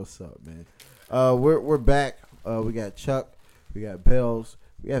What's up, man? We're back. We got Chuck, we got Bells,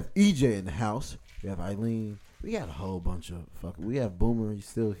 we have EJ in the house, we have Eileen, we got a whole bunch of fucking. We have Boomer, he's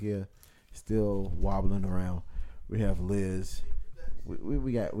still here, still wobbling around. We have Liz.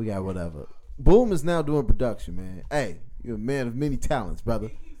 We got whatever. Boom is now doing production, man. Hey, you're a man of many talents, brother.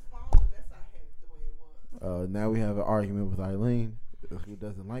 Now we have an argument with Eileen, who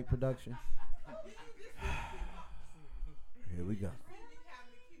doesn't like production. Here we go.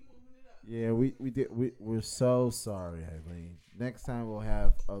 Yeah, we're so sorry, Eileen. Next time we'll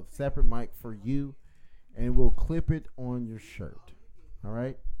have a separate mic for you, and we'll clip it on your shirt. All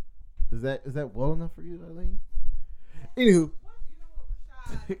right? Is that well enough for you, Eileen? Anywho,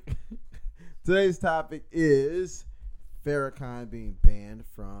 today's topic is Farrakhan being banned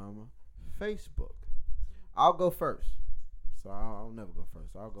from Facebook. I'll go first. So I'll never go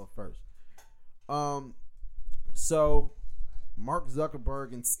first. I'll go first. So Mark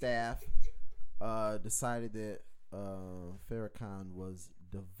Zuckerberg and staff decided that Farrakhan was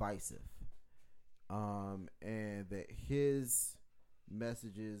divisive, and that his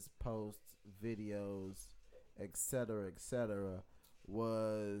messages, posts, videos, etc.,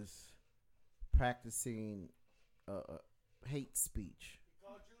 was practicing hate speech.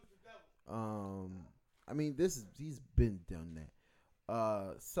 I mean, he's been done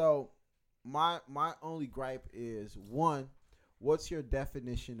that. So my only gripe is, one, what's your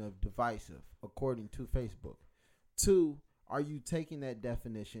definition of divisive according to Facebook? 2, are you taking that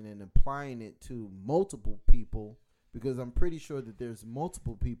definition and applying it to multiple people? Because I'm pretty sure that there's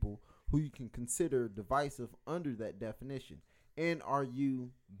multiple people who you can consider divisive under that definition. And are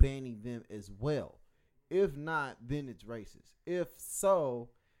you banning them as well? If not, then it's racist. If so,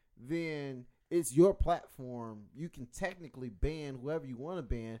 then it's your platform. You can technically ban whoever you want to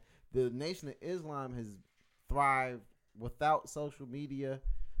ban. The Nation of Islam has thrived without social media.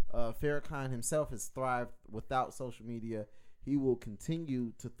 Farrakhan himself has thrived without social media. He will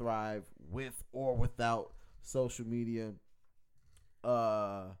continue to thrive with or without social media.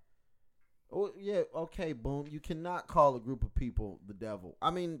 Oh yeah, okay, boom. You cannot call a group of people the devil.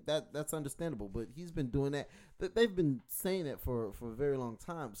 I mean, that's understandable, but he's been doing that. They've been saying that for a very long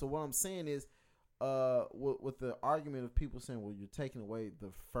time. So what I'm saying is, with the argument of people saying, well, you're taking away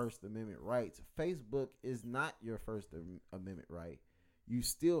the First Amendment rights. Facebook is not your First Amendment right. You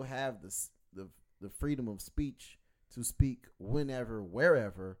still have the freedom of speech to speak whenever,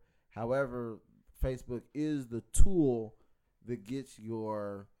 wherever. However, Facebook is the tool that gets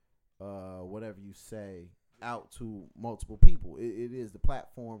your whatever you say out to multiple people. It is the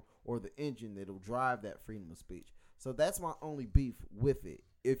platform or the engine that'll drive that freedom of speech. So that's my only beef with it.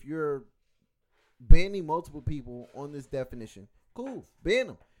 If you're banning multiple people on this definition, cool, ban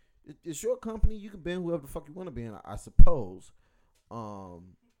them. It's your company. You can ban whoever the fuck you want to ban, I suppose.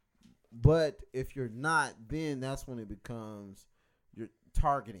 But if you're not, then that's when it becomes you're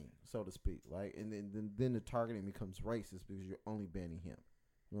targeting, so to speak, right? And then the targeting becomes racist because you're only banning him.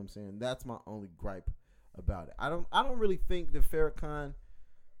 You know what I'm saying? That's my only gripe about it. I don't really think that Farrakhan.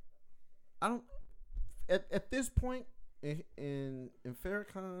 At this point in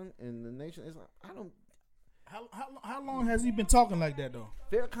Farrakhan and the Nation Islam, I don't. How long has he been talking like that though?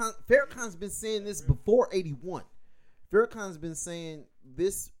 Farrakhan's been saying this before 81. Farrakhan's been saying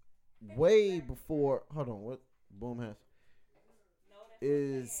this way before. Hold on, what Boom has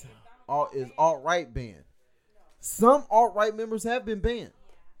is alt-right banned. Some alt-right members have been banned.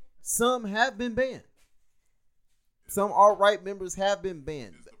 Some have been banned. Some alt-right members have been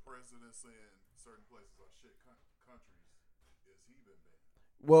banned. Is the president saying certain places are shit countries? Is he been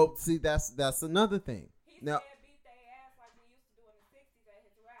banned? Well, see, that's another thing. He Now, said beat their ass like we used to do in the 60s at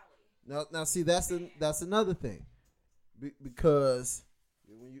his rally. now, see, that's another thing, because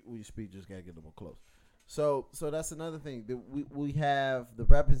when you speak, just gotta get them close. So that's another thing that we have the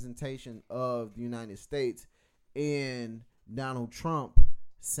representation of the United States and Donald Trump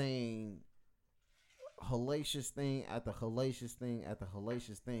saying hellacious thing after hellacious thing after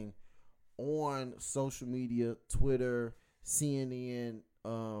hellacious thing on social media, Twitter, CNN,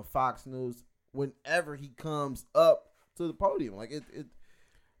 Fox News, whenever he comes up to the podium. Like it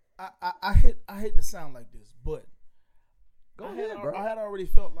I hate to sound like this, but go ahead, bro. I had already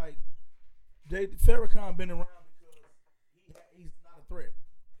felt like Farrakhan been around because he's not a threat.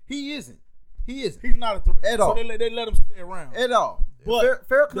 He isn't. He's not a threat At all. So they let him stay around At all. But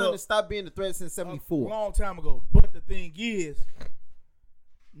Farrakhan has stopped being a threat since a 74. long time ago. But the thing is,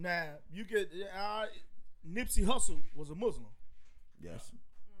 now you get Nipsey Hussle was a Muslim. Yes.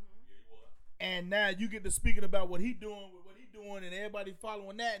 And now you get to speaking about what he doing, and everybody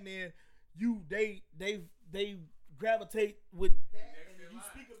following that, and then they gravitate with that, and you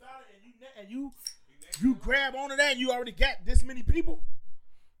speak about it and you grab onto that and you already got this many people.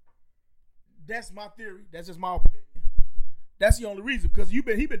 That's my theory. That's just my opinion. That's the only reason because he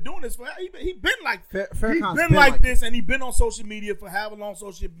been doing this for he been like Farrakhan's been like this and he been on social media for however long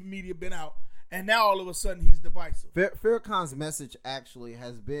social media been out and now all of a sudden he's divisive. Farrakhan's message actually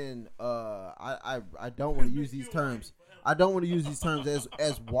has been I don't want to use these terms. I don't want to use these terms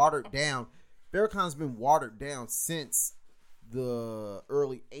as watered down. Farrakhan's been watered down since the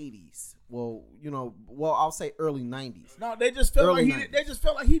early 80s. Well, I'll say early 90s. No, they just felt Early like 90s. they just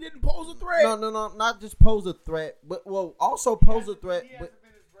felt like he didn't pose a threat. No, not just pose a threat, but also pose a threat. But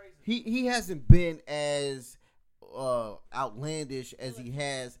he hasn't been as outlandish as he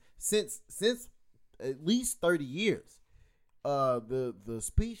has since at least 30 years. The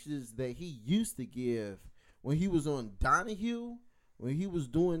speeches that he used to give when he was on Donahue, when he was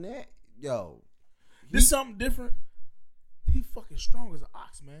doing that, This something different. He fucking strong as an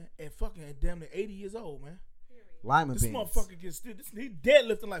ox, man, and fucking damn near 80 years old, man. Lima This beans. motherfucker can still. He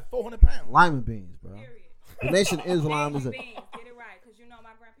deadlifting like 400 pounds. Lima beans, bro. Period. The Nation of Islam is a Navy beans. Get it right, because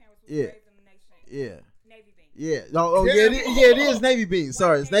my grandparents was Yeah. raised in the nation. yeah. Navy beans. Yeah. It is Navy beans.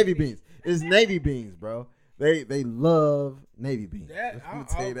 Sorry, it's Navy beans. It's Navy beans, bro. They love Navy beans. Let me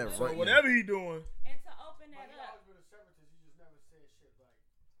tell you that so right now. whatever he doing. And to open that up,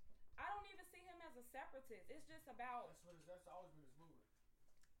 I don't even see him as a separatist. It's just about.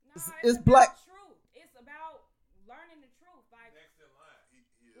 No, It's about black. truth. It's about learning the truth. Like, Next in line. He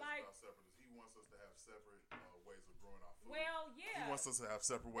is Like- about separatists. He wants us to have separate ways of growing our food. well, yeah. He wants us to have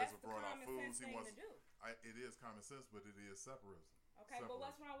separate ways That's of the growing our common foods. sense He thing wants. to do. It is common sense, but it is separatism. Okay, but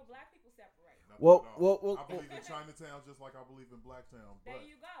what's wrong with black people separating? Nothing Well, at all. well, I believe in Chinatown just like I believe in Blacktown. There But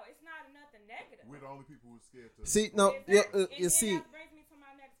you go. It's not nothing negative. we're the only people who're scared to. See, no, Exactly. you And see, that brings me to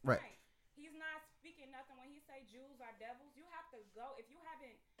my next Right. point. He's not speaking nothing when he say Jews are devils. You have to go. If you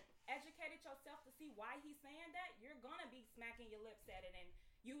haven't educated yourself to see why he's saying that, you're gonna be smacking your lips at it and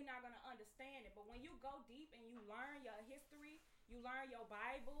you're not gonna understand it. But when you go deep and you learn your history, you learn your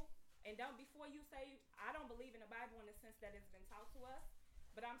Bible, and don't before you say I don't believe in the Bible in the sense that it's been taught to us,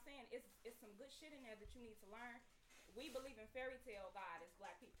 but I'm saying it's some good shit in there that you need to learn. We believe in fairy tale God as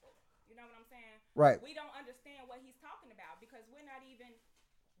black people. You know what I'm saying? right. We don't understand what he's talking about because we're not even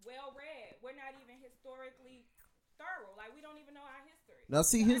well read. We're not even historically thorough. Like, we don't even know our history. Now,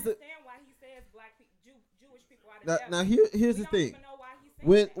 see, To here's the understand why he says black people, Jewish people are the now, devil. now here's We the don't thing. even know why he's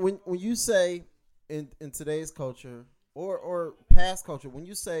saying that. When you say in today's culture or past culture, when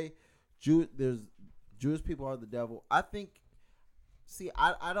you say there's Jewish people are the devil, I think. See,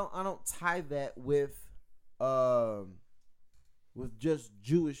 I don't tie that with just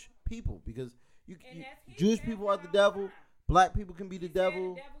Jewish people because And that's he Jewish says people it are the all devil. time. Black people can be He the said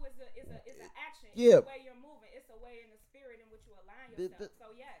devil. The devil is an action. Yeah. It's the way you're moving. It's a way in the spirit in which you align The- yourself. So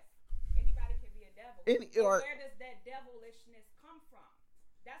yes, anybody can be a devil. But or- where does that devilishness come from?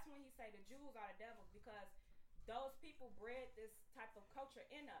 That's when he say the Jews are the devils because those people bred this type of culture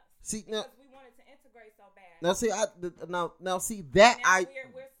in us. See now, Because we wanted to integrate so bad. now see now see that Now I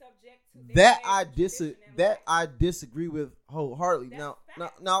we're subject to their that ways of tradition and life. I disagree with wholeheartedly. That's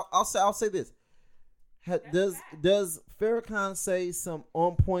Now fact. I'll say this. That's fact. Does Farrakhan say some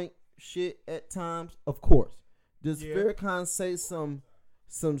on point shit at times? Of course. Does Yeah. Farrakhan say some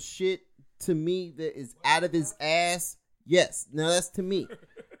shit to me that is out of his ass? Yes. Now that's to me.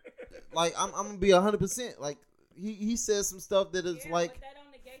 Like I'm gonna be 100%. Like he says some stuff that is Yeah, like but that don't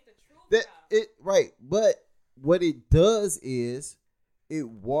negate the truth. that though. it right. But what it does is it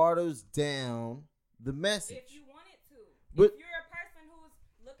waters down the message. If you wanted to. But- if you're a person who's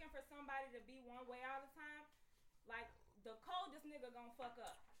looking for somebody to be one way all the time, like the coldest nigga gonna fuck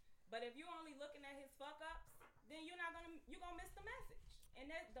up. But if you only looking at his fuck ups, then you're gonna miss the message. And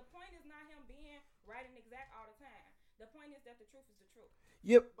that the point is not him being right and exact all the time. The point is that the truth is the truth.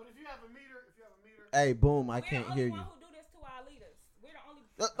 Yep. But if you have a meter, Hey, boom! I We're can't the hear only you. one who do this to our leaders. We're the only.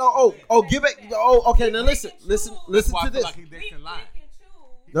 Get back. Oh, okay. Now listen We to I feel this. like he's We next in line. pick and choose.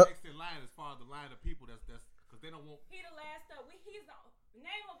 He's No. next in line as far as the line of people that's because they don't want. He the last up. He's the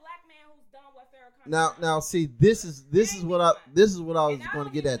name a black man who's done what Farrakhan done. Now, see, this is what I was And I going to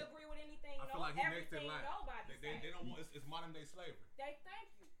don't get even at. agree with anything. I feel like he's next everything in line. nobody They say. don't want. It's modern day slavery. They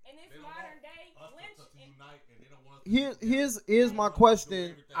thank you, and it's They don't modern want day us lynch. to unite, and they don't want us. Here's my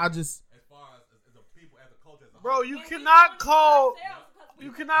question. I just as far as a people, as a culture, as a bro, whole. you And we cannot doing it call ourselves because we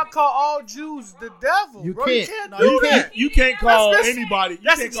you think cannot it's call all fucking Jews the wrong. devil. You bro. can't. You can't no, do you that. can't. You can't call That's- anybody. You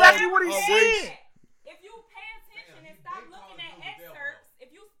that's can't exactly call what he's a saying. race. If you pay attention and Damn, stop he been looking calling at Jews the devil, excerpts, if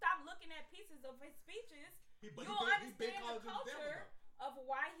you stop looking at pieces of his speeches, But you'll he been understand calling the Jews the devil, culture of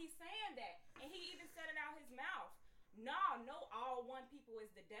why he's saying that. And he even said it out his mouth. no, all one people is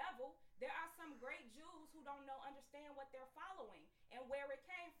the devil. There are some great Jews who don't understand what they're following and where it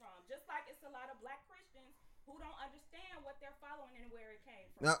came from. Just like it's a lot of black Christians who don't understand what they're following and where it came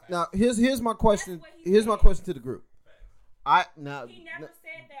from. Now here's my question. That's what he Here's my said. question to the group. He never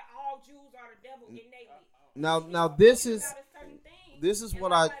said that all Jews are the devil innately. Now He this spoke is about a certain thing, this is and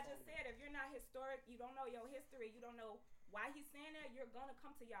what like I just said. If you're not historic, you don't know your history, you don't know why he's saying that, you're gonna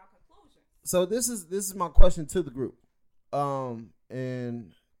come to y'all conclusions. so this is my question to the group.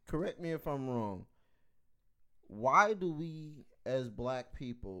 And correct me if I'm wrong. Why do we as black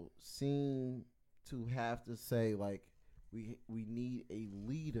people seem to have to say like we need a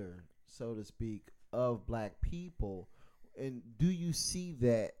leader, so to speak, of black people? And do you see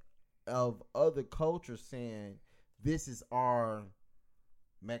that of other cultures saying this is our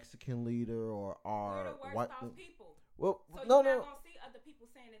Mexican leader or We're our the worst white? off people. Well, So no, you're no. not gonna see other people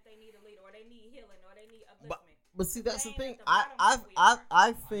saying that they need a leader or they need healing or they need upliftment. But see, that's the Saying thing. at the bottom I where we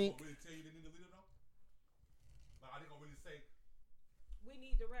are. think. Are they gonna really tell you they need a leader though? Like, are they gonna really say We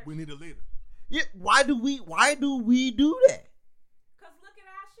need direction. we need a leader? Yeah, why do we do that? Cause look at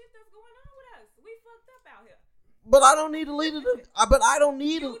our shit that's going on with us. We fucked up out here. But I don't need a leader. But I don't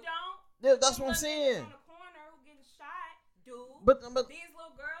need You a. don't. Yeah, that's Some what I'm little saying. niggas on the corner who getting shot, dude. But These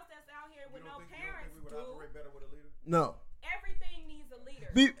little girls that's out here with You no don't think parents, we would dude. operate better with a leader? no. Everything needs a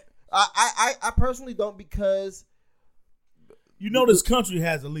leader. I personally don't because You know this country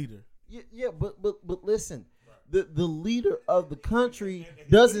has a leader. yeah, but listen, the leader of the country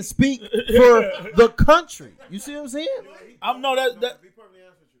doesn't speak for the country. You see what I'm saying? I know that. To be perfectly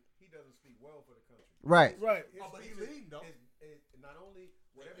honest with you, he doesn't speak well for the country. Right. Right. His Oh, but he speech leading, though. is not only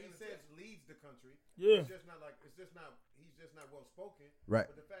whatever he says leads the country. Yeah. It's just not like he's just not well spoken. Right.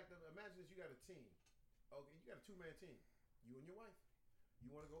 But the fact that imagine this, you got a team. Okay, you got a 2-man team. You and your wife. You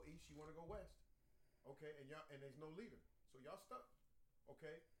want to go east. You want to go west. Okay, and there's no leader, so y'all stuck.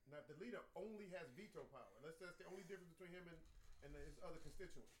 Okay, now the leader only has veto power. That's the only difference between him and his other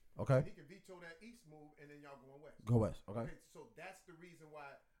constituents. Okay. He can veto that east move, and then y'all going west. Go west. Okay. So that's the reason why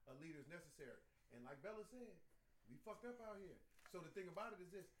a leader is necessary. And like Bella said, we fucked up out here. So the thing about it is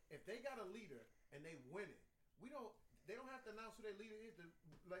this: if they got a leader and they winning, they don't have to announce who their leader is.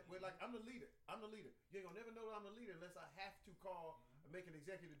 Like I'm the leader. I'm the leader. You ain't gonna never know that I'm the leader unless I have to make an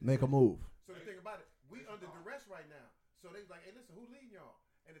executive decision. Make a move. So the thing about it, we under duress right now. So they like, hey, listen, who leading y'all?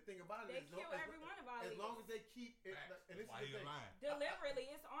 And the thing about They it is, kill every one of our as leaders. long as they keep it, and this Why is he the thing. lying? Deliberately,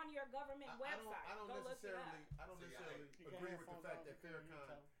 it's on your government website. I don't Go look it necessarily See, agree with the fact that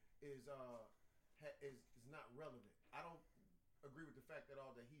Farrakhan is not relevant. I don't agree with the fact that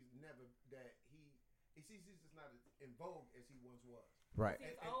he sees this as not as in vogue as he once was. Right.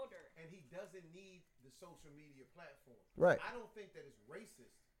 He's older. And he doesn't need the social media platform. Right. I don't think that it's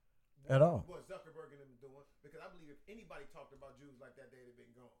racist At all. what Zuckerberg and them doing, because I believe if anybody talked about Jews like that, they'd have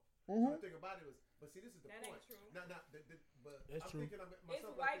been gone. Mhm. So the thing about it was, but see, this is the That ain't point. true. But That's I'm true. thinking of It's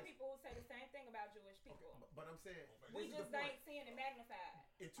myself white like this. people who say the same thing about Jewish people. But I'm saying, We this is just the point. ain't seeing it magnified.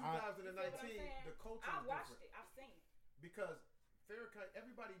 In You feel what I'm 2019, saying? the culture I is watched different. it. I've seen it. Because Farrakhan,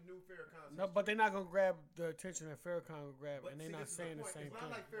 everybody knew Farrakhan. No, but they're not gonna grab the attention that Farrakhan will grab, But and they're see, not this is saying the point. same It's thing.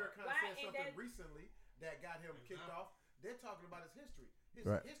 not like Farrakhan Right, said and something that- recently that got him kicked off. They're talking about his history. His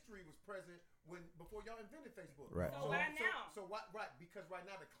Right. history was present before y'all invented Facebook. Right. So why now? So why? Right, because right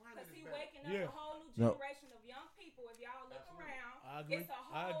now the climate Because is he better. waking up Yeah. a whole new No. generation of young people. If y'all look Absolutely. around, I agree. it's a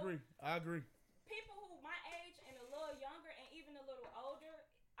whole I agree. people who my age and a little younger and even a little older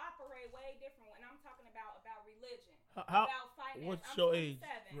operate way different when I'm talking about religion, How? about finance. What's I'm your age?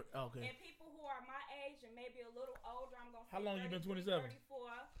 27. Okay. And people who are my age and maybe a little older, I'm gonna say How long you been 33, 27?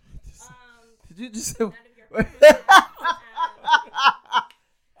 34. Did you just? None of your business.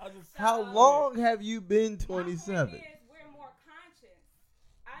 I just. How So- long have you been My point 27? is, we're more conscious.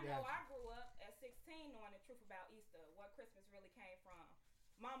 I know Gotcha. I grew up at 16 knowing the truth about Easter, what Christmas really came from.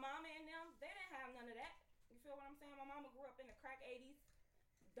 My mama and them, they didn't have none of that. You feel what I'm saying? My mama grew up in the crack 80s.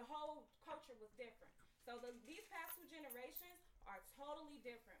 The whole culture was different. So these past two generations are totally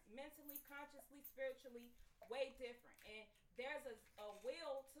different. Mentally, consciously, spiritually, way different. And there's a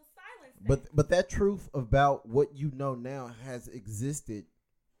will to silence that. But that truth about what you know now has existed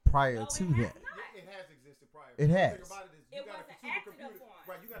prior No, to it has that. not. It has existed prior. It The has. thing about it is, you It got a wasn't consumer acted computer. upon.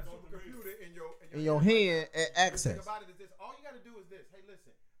 Right, you got a supercomputer In your hand at The thing access. about it is this: all you got to do is this. Hey,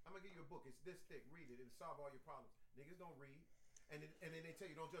 listen, I'm gonna give you a book. It's this thick. Read it. It'll solve all your problems. Niggas don't read, and then they tell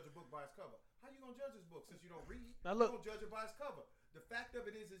you don't judge a book by its cover. How you gonna judge this book since you don't read? Now look- You don't judge it by its cover. The fact of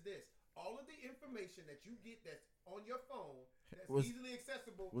it is this: all of the information that you get that's on your phone, that's Was- easily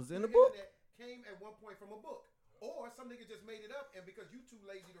accessible, was to in the the book? internet, came at one point from a book. Or some nigga just made it up, and because you too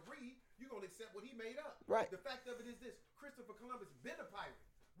lazy to read, you gonna accept what he made up. Right. The fact of it is this: Christopher Columbus been a pirate.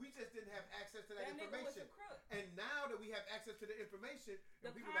 We just didn't have access to that That nigga was information. a crook. And now that we have access to the information, The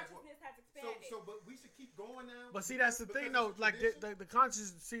and people like, well, consciousness has expanded. but we should keep going now. But see, that's the because thing, it's though. a Like tradition. the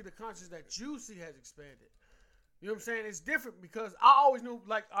conscious that you see has expanded. You know what I'm saying? It's different because I always knew,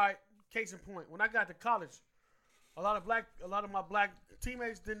 like, all right, case in point, when I got to college, a lot of my black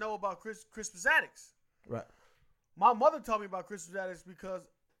teammates didn't know about Crispus Attucks. Right. My mother taught me about Crispus Attucks because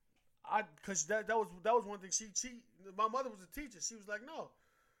that was one thing my mother was a teacher. She was like, no,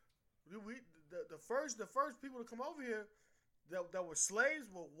 the first people to come over here that were slaves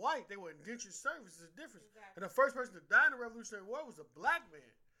were white. They were indentured servants. There's a difference. Exactly. And the first person to die in the Revolutionary War was a black man.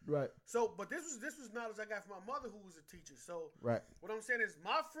 Right. So, but this was knowledge I got from my mother, who was a teacher. So, Right. what I'm saying is,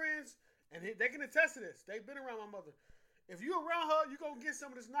 my friends, and they can attest to this. They've been around my mother. If you around her, you gonna get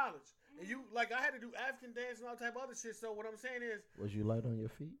some of this knowledge. And you, like, I had to do African dance and all type of other shit. So what I'm saying is, Was you light on your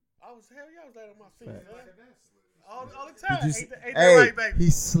feet? I was light on my feet, Fact. man. All the time. Did you Ain't that right, baby? he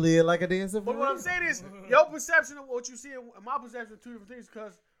slid like a dancer. But what I'm saying is, your perception of what you see and my perception are two different things.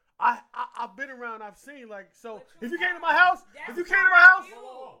 Because I've been around, I've seen, like, so if you came to my house, That's if you came to my house,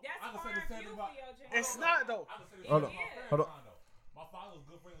 That's I can say far the same few about- for your it's generation. not though. I can say the Hold same on. about Hold on. Farrakhan, though. My father was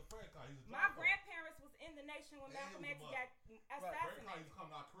good friends with Farrakhan. He was a My drug grandparents was in the nation when Yeah, Malcolm he X was got Farrakhan assassinated. used to come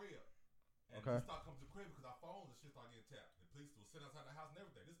to our crib. And Okay. we started coming to the crib because our phones and shit started getting tapped. The police would sit outside the house and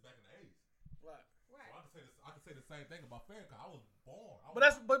everything. This is back in the 80s. Right. So I can say the same thing about Farrakhan. I was born. But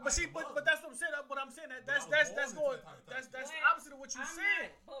that's what I'm saying. But that's what I'm saying. That's going. That's the opposite of what you're saying.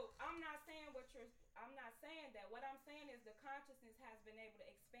 I'm not saying what you're. I'm not saying that. What I'm saying is the consciousness has been able to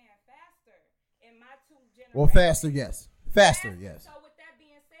expand faster in my two generations. Well, faster, yes. Faster, yes. So with that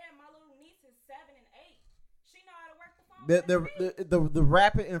being said, my little niece is 7 and 8. She know how to work the phone. The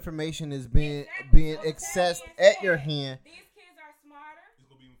rapid information is being Exactly. being So with that accessed being at your said, hand. These kids are smarter. It's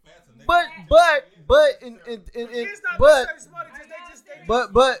going to be even faster. next But year. It's not but necessarily smart. It's just they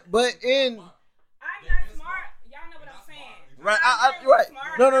but in I'm not smart. Y'all know what I'm saying. right I'm right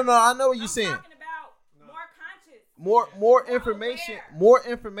smarter. no I know what you're I'm saying. talking about more conscious. More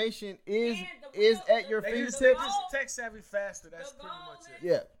information is And the is real- at your the- just fingertips. tech savvy faster. That's The pretty goal much is- it.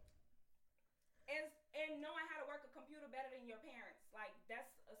 Yeah. And knowing how to work a computer better than your parents, like that's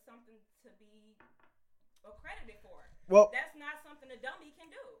something to be accredited for. Well, That's not something a dummy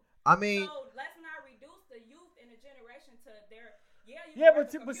can do. I mean, So let's not reduce the youth in a generation to their you Yeah, can work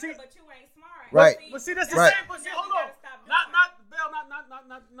but a see- computer, but you ain't smart. Right. But see, that's the Right. same. But see, Now hold we on. gotta stop doing Not that. Bell.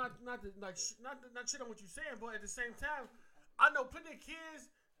 Not shit on what you're saying. But at the same time, I know plenty of kids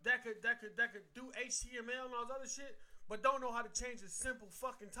that could do HTML and all this other shit, but don't know how to change a simple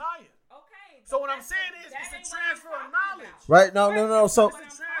fucking tire. Okay. So but what I'm that's saying is, that it's a ain't what I'm transfer of talking knowledge. about. right? No. So That's what I'm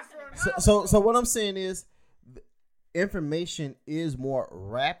It's a transfer talking of about. so what I'm saying is, information is more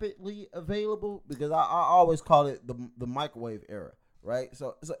rapidly available because I always call it the microwave era, right?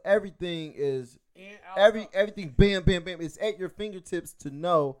 So everything is And out- everything bam. It's at your fingertips to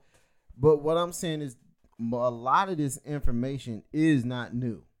know. But what I'm saying is, a lot of this information is not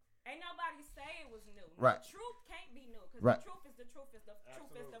new. Ain't nobody say it was new. Right. The truth can't be new because Right. the truth is the truth is the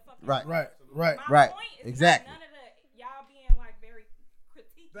truth is the fucking Right. truth. Right. My Right. point is Exactly. none of the y'all being like very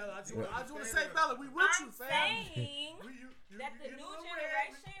critiquey. Bella, I just want to say, Bella, we with you, I'm fam. saying You that the you new know what?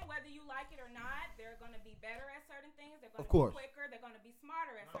 generation, whether you like it or not, they're going to be better at certain things. They're going Of to course. be quicker. They're going to be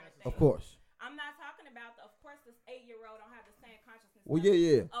smarter at certain things. Of course. I'm not talking about, of course, this 8-year-old don't have the same consciousness Well,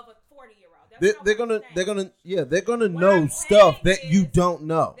 yeah. of a 40-year-old. They're gonna know I'm stuff saying that you is don't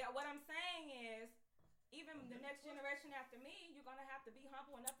know. What I'm saying is, even the next generation after me, you're gonna have to be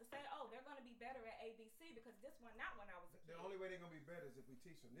humble enough to say, "Oh, they're gonna be better at ABC because this one, not when I was a kid." The only way they're gonna be better is if we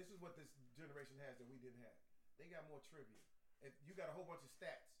teach them. This is what this generation has that we didn't have. They got more trivia. If you got a whole bunch of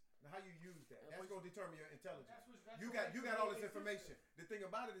stats. Now, how you use that? That's gonna determine your intelligence. You got all this information. The thing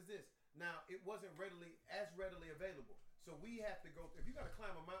about it is this. Now, it wasn't as readily available. So we have to go. If you got to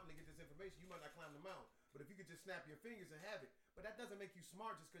climb a mountain to get this information, you might not climb the mountain. But if you could just snap your fingers and have it, but that doesn't make you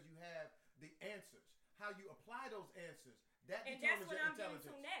smart just because you have the answers. How you apply those answers, that And that's determines what your I'm getting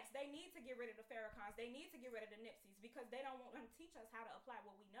intelligence. to next. They need to get rid of the Farrakhan's. They need to get rid of the Nipseys because they don't want to teach us how to apply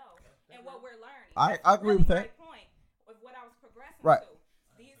what we know and what we're learning. I That's agree really with that. my point of what I was progressing Right. to.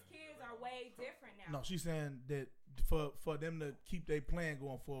 These kids are way different now. No, she's saying that for them to keep their plan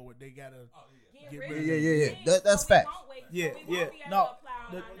going forward, they gotta. Get Get rid rid of of these Yeah. things That's so we facts. won't wait- so Yeah, we won't yeah. be able No, to apply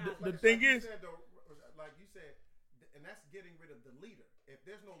all our knowledge. the thing is, said, though, like you said, and that's getting rid of the leader. If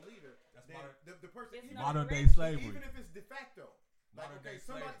there's no leader, That's then modern- the person, It's even, no Modern day direction. slavery. even if it's de facto, like Modern okay, day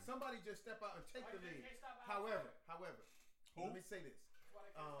slavery. somebody just step out and take the lead. However, Who? let me say this.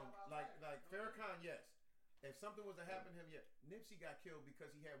 Like Farrakhan, yes, if something was to happen to him, Nipsey got killed because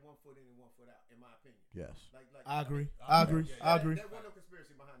he had 1 foot in and 1 foot out. In my opinion. Yes. I agree. I agree. There wasn't no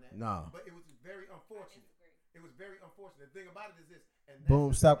conspiracy behind that. No. But it was very unfortunate. It was very unfortunate. The thing about it is this. And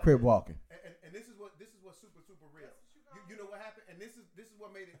Boom. Stop crib walking. And this is what super real. You know what happened, and this is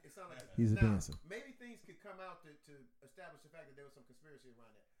what made it sound like He's a now, dancer. Maybe things could come out to establish the fact that there was some conspiracy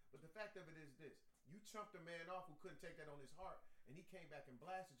around that. But the fact of it is this: you chunked a man off who couldn't take that on his heart, and he came back and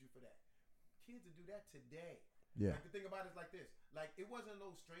blasted you for that. Kids would do that today. Yeah. Like the thing about it is like this: like it wasn't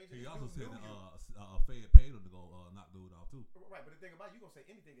no stranger. He This also dude said knew that you. Fed paid him to go knock dude out too. Right, but the thing about it, you gonna say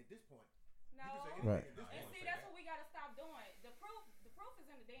anything at this point. No. You can say anything Right. at this And point. see, that's what we gotta stop doing. The proof is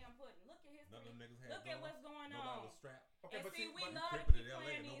in the damn pudding. Look at history. None of them niggas had Look at guns. what's going Nobody on. was strapped. Okay, And but see, we but love to Crippin' keep in LA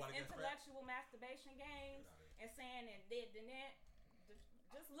playing and these nobody got intellectual masturbation games and saying and did and that.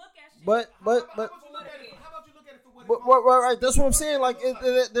 Just look at shit. But How about you look at it for what it was? right. That's what I'm saying. Like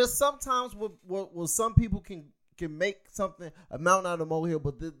there's sometimes where some people can make something a mountain out of a molehill,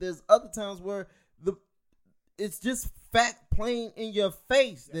 but there's other times where it's just fact plain in your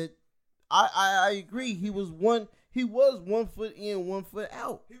face that I agree. He was 1 foot in, 1 foot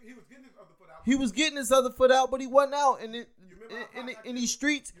out. He was getting his other foot out. He was getting his other foot out, but he wasn't out. And in these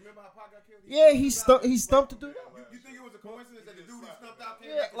streets, You remember how Pac got killed? yeah, he stumped the dude out. You think it was a coincidence that the dude he stumped out came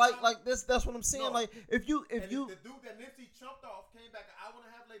Yeah, back? like this. That's what I'm saying. No. Like if you the dude that Nipsey chumped off came back an hour and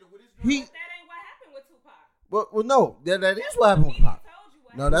a half later with his girl. He- But that ain't what happened with Tupac. well no, that is what happened with Pac. Told you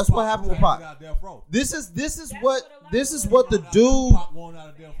what No, that's what happened with Pac. Out death row. This is That's what the Pac dude. going out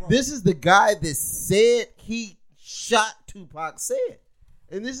of death row. This is the guy that said he shot Tupac said,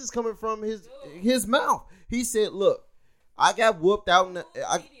 and this is coming from his mouth. He said, "Look, I got whooped out in the."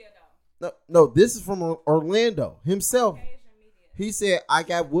 media though. No, this is from Orlando himself. Asian media. He said, "I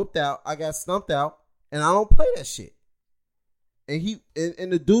got whooped out, I got stumped out, and I don't play that shit." And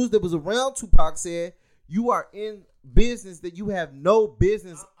and the dudes that was around Tupac said, "You are in business that you have no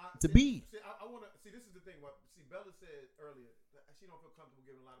business to be." See, I want to see. This is the thing. Bella said earlier that she don't feel comfortable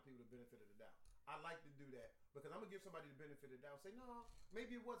giving a lot of people the benefit of the doubt. I like to do that because I'm gonna give somebody the benefit of the doubt. Say, no,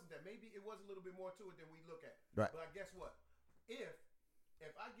 maybe it wasn't that. Maybe it was a little bit more to it than we look at. Right. But guess what?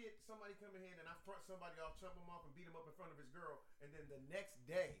 If I get somebody coming in and I front somebody off, chump him off, and beat him up in front of his girl, and then the next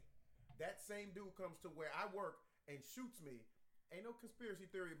day, that same dude comes to where I work and shoots me, ain't no conspiracy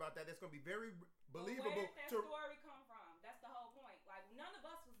theory about that. That's gonna be very believable. Where did that story come from? That's the whole point. Like none of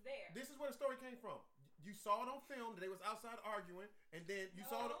us was there. This is where the story came from. You saw it on film that they was outside arguing, and then you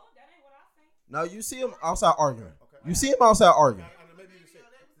saw it. That ain't what I think. Now you see him outside arguing. Okay. You see him outside arguing. I know, maybe you said.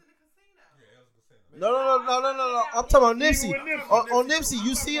 No. I'm talking about Nipsey. On Nipsey,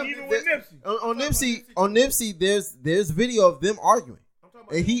 you see him. Even with Nipsey. On Nipsey, there's video of them arguing, I'm talking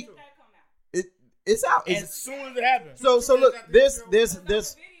about and Nipsey too. That come out. it's out. As soon as it happened. So look, there's The video, I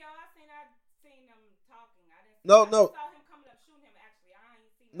seen them talking. I didn't. No. I saw him coming up shooting him. Actually, I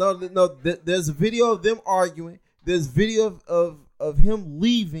ain't seen. There's a video of them arguing. There's video of him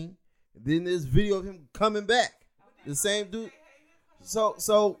leaving. Then there's video of him coming back. The same dude. So That's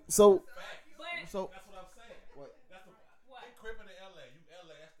what I'm saying. What? That's What? they crippin' in LA. You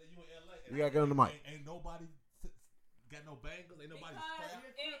LA. That's you in LA. You gotta get on the mic. Ain't nobody got no bangles. Ain't nobody Because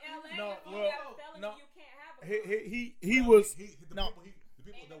strapped. in LA, No, if you well, got a felony, no. you can't have a He was The no.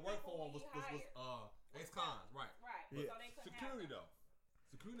 people that work for him was ex-cons, right? right. Yeah. So they couldn't Security have though.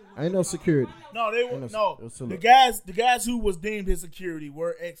 Security. Ain't no security. No, they Ain't were no- no. it was too The low. guys who was deemed his security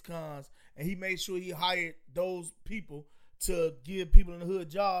were ex-cons, and he made sure he hired those people to give people in the hood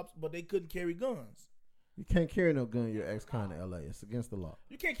jobs, but they couldn't carry guns. You can't carry no gun in your ex-con in LA. It's against the law.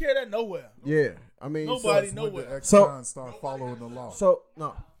 You can't carry that nowhere. Yeah, I mean, Nobody so, know- When the nowhere. ex-cons start following the law. so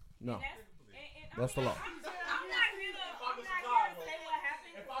no. That's the law. I'm not here to say what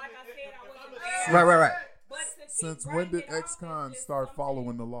happened. Like I said, I wasn't there. Right. But to keep Since when writing did it off as ex-cons just start something-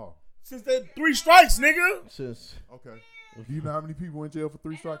 following the law? Since they 3 strikes, nigga. Since Okay. Do you know how many people in jail for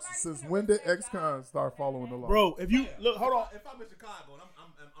 3 strikes? Since when did ex-cons start following the law? Bro, if you look, hold on. If I'm in Chicago and I'm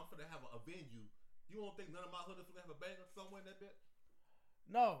gonna have a venue, you don't think none of my hooders gonna have a banger somewhere in that bit?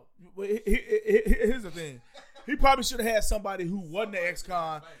 No, but here's the thing. He probably should have had somebody who wasn't an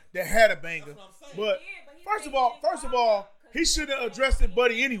ex-con that had a banger. But first of all, he should have addressed it,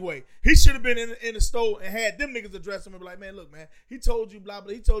 buddy. Anyway, he should have been in the store and had them niggas address him and be like, "Man, look, man, he told you blah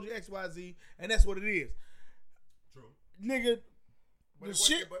blah. He told you X Y Z, and that's what it is, True. nigga." But The it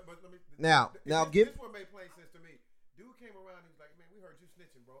shit. wasn't- but let me, Now give. This one made plain sense to me. Dude came around. He was like, "Man, we heard you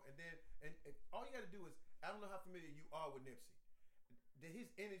snitching, bro." And then, and all you got to do is, I don't know how familiar you are with Nipsey. His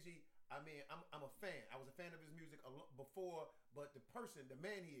energy. I mean, I'm a fan. I was a fan of his music before, but the person, the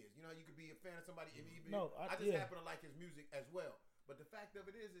man he is, you know, you could be a fan of somebody and even. No, I just yeah. happen to like his music as well. But the fact of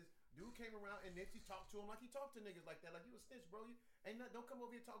it is dude came around and Nipsey talked to him like he talked to niggas like that. Like, you a snitch, bro. You ain't don't come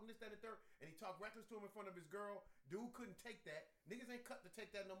over here talking this, that, and third. And he talked reckless to him in front of his girl. Dude couldn't take that. Niggas ain't cut to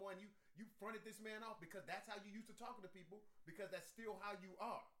take that no more. And you fronted this man off because that's how you used to talking to people, because that's still how you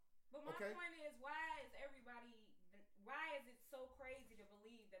are. But my point is, why is it so crazy to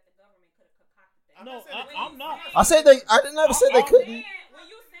believe that the government could have concocted that? No, I'm not. I said they. I didn't ever say they couldn't. When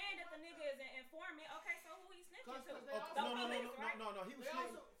you saying that the nigga is an informant, okay, so who he snitching to? No.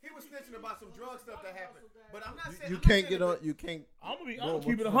 He was snitching about some drug stuff that happened. But I'm not saying You can't get on. You can't. I'm gonna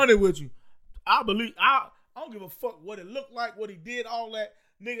keep it 100 with you. I don't give a fuck what it looked like, what he did, all that.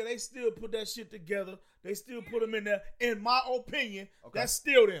 Nigga, they still put that shit together. They still put him in there. In my opinion, that's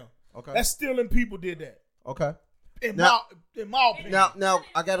still them. Okay. That's still them people did that. Okay. In my opinion. Now,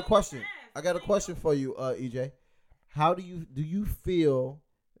 I got a question. I got a question for you, EJ. How do you feel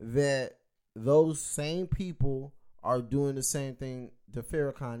that those same people are doing the same thing to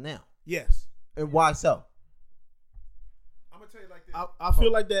Farrakhan now? Yes. And why so? I'm gonna tell you like this. I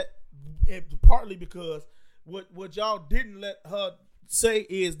feel like that partly because what y'all didn't let her say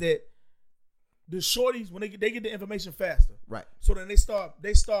is that the shorties, when they get the information faster, right? So then they start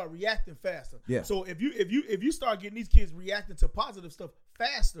reacting faster. Yeah. So if you start getting these kids reacting to positive stuff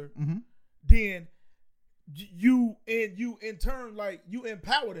faster, Mm-hmm. then you in turn, like, you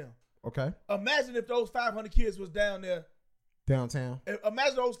empower them. Okay. Imagine if those 500 kids was down there Downtown.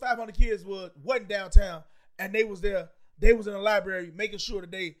 Imagine those 500 kids wasn't downtown and they was there. They was in the library making sure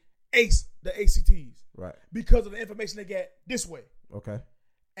that they ace the ACTs, Right. because of the information they get this way. Okay.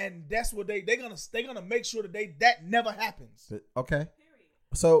 And that's what they're gonna make sure that never happens. Okay.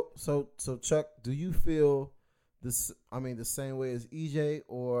 So Chuck, do you feel this? I mean, the same way as EJ,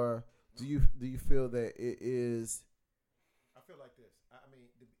 or do you feel that it is? I feel like this. I mean,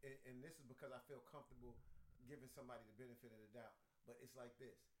 and this is because I feel comfortable giving somebody the benefit of the doubt. But it's like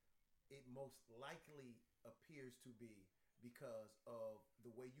this. It most likely appears to be because of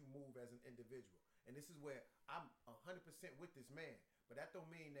the way you move as an individual. And this is where I'm 100% with this man. But that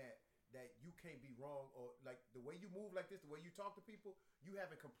don't mean that you can't be wrong, or like the way you move like this, the way you talk to people, you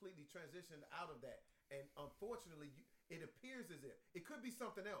haven't completely transitioned out of that. And unfortunately, it appears as if it could be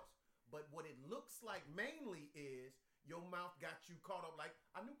something else. But what it looks like mainly is your mouth got you caught up. Like,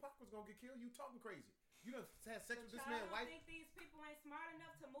 I knew Pac was gonna get killed. You talking crazy. You done had sex with this man's wife. Y'all don't think these people ain't smart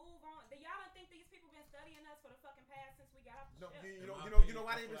enough to move on? Y'all don't think these people been studying us for the fucking past since we got off the ship? You know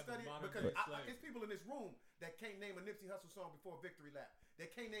why they been studying? Because it's people in this room that can't name a Nipsey Hussle song before Victory Lap. They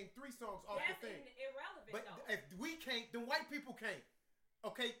can't name 3 songs off the thing. That's irrelevant, but though. if we can't, then white people can't.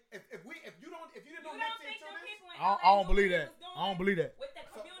 Okay, if you didn't know Nipsey until this, I don't believe that. I don't believe that. With the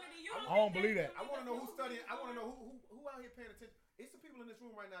community, I don't believe that. I want to know who's studying. I want to know who out here paying attention. It's the people in this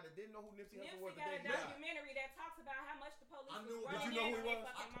room right now that didn't know who Nipsey Hussle was. Nipsey got a documentary that talks about how much the police was running Did you know who he was?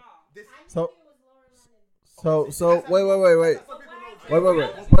 fucking mall. So wait. Wait. It's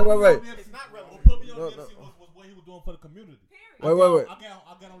not relevant. Put me on Nipsey was what he was doing for the community. Wait. I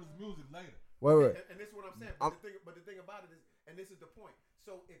got on his music later. Wait. And this is what I'm saying. But the thing about it is, and this is the point.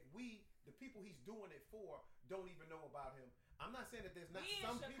 So if the people he's doing it for, don't even know about him, I'm not saying that there's not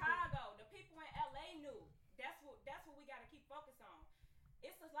some in people. Chicago, the people in LA knew. That's what we got to keep focused on.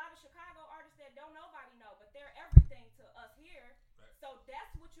 It's a lot of Chicago artists that don't nobody know, but they're everything to us here. Right. So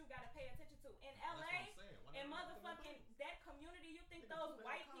that's what you got to pay attention to. In LA, in motherfucking that community, you think those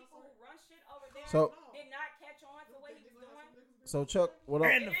white people who run shit over there did not catch on to what he was doing? So Chuck, what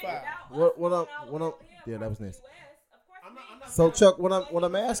I'm yeah, that was nice. So Chuck, what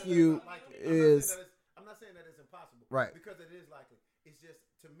I'm asking you is, I'm not saying that it's impossible, right? Because it is likely. It's just,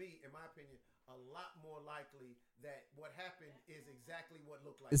 to me, in my opinion, a lot more likely that what happened is exactly what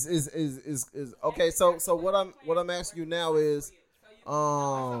looked like. Is okay. So what I'm asking you now is,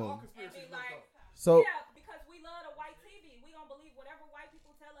 so yeah, because we love the white TV, we gonna believe whatever white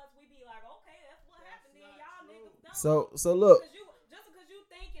people tell us. We be like, okay, that's what happened. Then y'all niggas dumb. So look. Just because you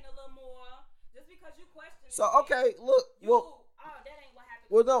thinking a little more, just because you question. So okay, look. Well, that ain't what happened.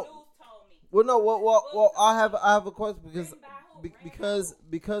 Well, no. The news told me. Well, no. Well, I have a question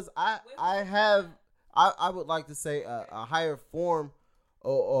because I would like to say a higher form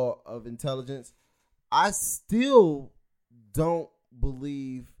of intelligence. I still don't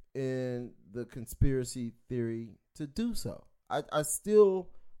believe in the conspiracy theory to do so. I still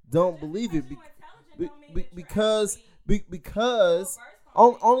don't believe it because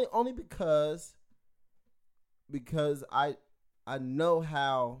only because I know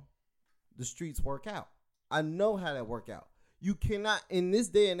how the streets work out. I know how that work out. You cannot, in this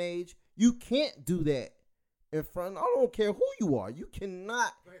day and age, you can't do that in front. I don't care who you are. You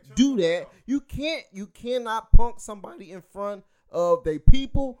cannot do that. You cannot punk somebody in front of they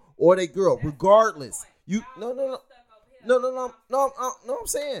people or they girl, regardless. You no. I'm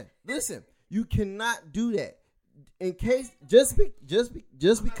saying, listen, you cannot do that. In case just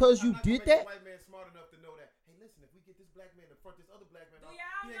because you did that. White man smart enough to know that. Hey, listen, if we get this black man to front this other black man, Do off,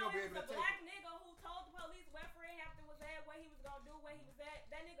 y'all he ain't know gonna be it able was to a take black it. nigga who told the police where Fred Hampton was at, what he was gonna do, where he was at?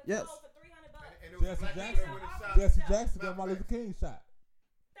 That nigga Yes. sold for $300. And it was a Jesse black Jackson. nigga with his shot. Jesse Jackson got Martin Luther King shot.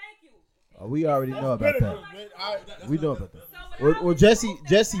 Thank you. We already know about that. I, We know about that. So Well, without Jesse we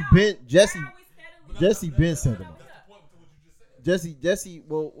Jesse stepping Ben out, Jesse why are we steadily- Ben sent him. That's the point with what you just said. Jesse.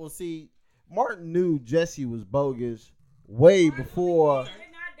 Well, see, Martin knew Jesse was bogus way before. Did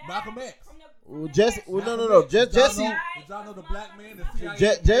not die Malcolm X. from the- Well, from Jesse. the Well, no. Malcolm X. Just Did y'all Jesse. know- Did y'all know the black man, the CIA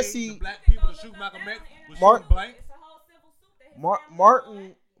paid Jesse- the black people to shoot Malcolm X was Mar- shooting blank? It's a whole civil suit that his Mar- family Martin-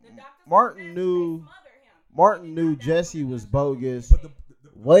 won. The doctors Martin said knew- they smothered him. Martin He did knew not die Jesse from the was gunshot wound. bogus But the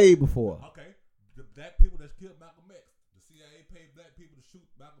way before. okay, the black people that killed Malcolm X, the CIA paid black people to shoot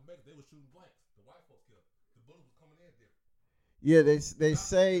Malcolm X. They were shooting blanks. The white folks killed. The bullets were coming in there. Yeah, they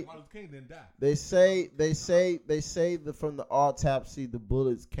say Martin Luther King didn't die. they say that from the autopsy the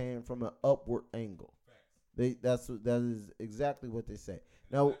bullets came from an upward angle. That is exactly what they say.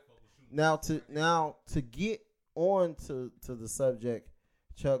 Now to get on to the subject,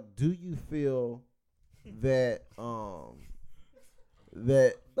 Chuck, do you feel that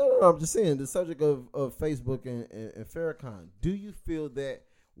that no, I'm just saying the subject of Facebook and Farrakhan. Do you feel that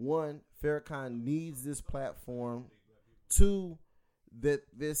one, Farrakhan needs this platform? Two, that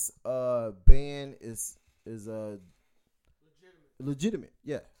this ban is legitimate?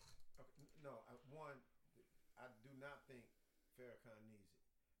 Yeah. No, one, I do not think Farrakhan needs it.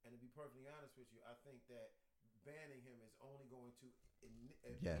 And to be perfectly honest with you, I think that banning him is only going to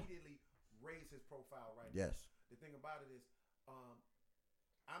immediately raise his profile right now. Yes. The thing about it is,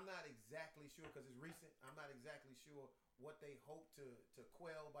 I'm not exactly sure because it's recent. I'm not exactly sure what they hope to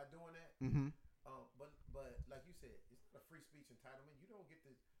quell by doing that. Mm-hmm. But like you said, it's not a free speech entitlement. You don't get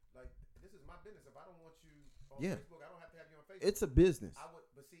to this is my business. If I don't want you on Facebook, I don't have to have you on Facebook. It's a business.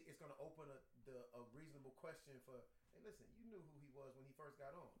 But see, it's going to open a reasonable question for. Hey, listen, you knew who he was when he first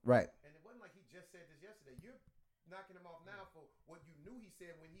got on, Right. and it wasn't like he just said this yesterday. You're knocking him off now for what you knew he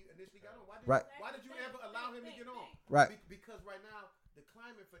said when he initially got on. Why did you ever allow him to get on? Right. Because right now the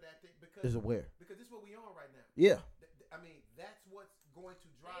climate for that thing Is aware. because this is what we on right now. Yeah. I mean, that's what's going to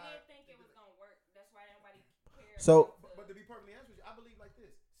They drive. didn't think it was gonna work. That's why nobody cared. So- But to be perfectly honest with you, I believe like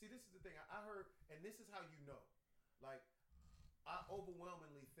this. See, this is the thing I heard, and this is how you know. Like, I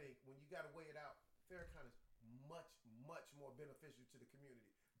overwhelmingly think when you got to weigh it out, Farrakhan is much, much more beneficial to the community,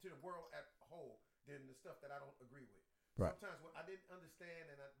 to the world as a whole, than the stuff that I don't agree with. Right. Sometimes what I didn't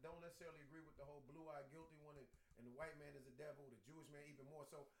understand, and I don't necessarily agree with the whole blue-eyed guilty one, and the white man is the devil, the Jewish man even more.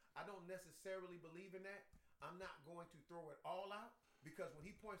 So I don't necessarily believe in that. I'm not going to throw it all out because when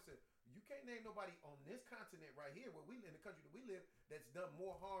he points to, you can't name nobody on this continent right here where we live, in the country that we live, that's done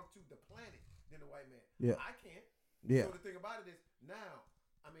more harm to the planet than the white man. Yeah. I can't. Yeah. So the thing about it is now,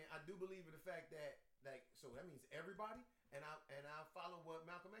 I mean, I do believe in the fact that, like, so that means everybody. And I follow what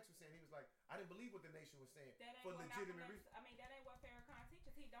Malcolm X was saying. He was like, I didn't believe what the nation was saying That ain't for what legitimate Malcolm reasons. X, I mean, that ain't what Farrakhan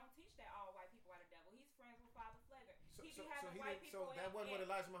teaches. He don't teach that all white people are the devil. He's friends with Father Flegger. He be having white people. So that in- wasn't what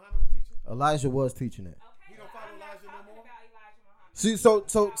Elijah Muhammad was teaching. Elijah was teaching that. Okay, He don't but follow I'm not Elijah no talking more? about Elijah Muhammad. See,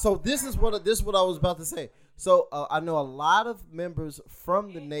 so this is what I was about to say. So I know a lot of members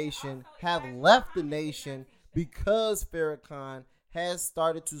from the nation have left the nation because Farrakhan has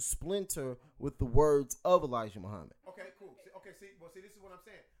started to splinter with the words of Elijah Muhammad. Okay, cool. See, this is what I'm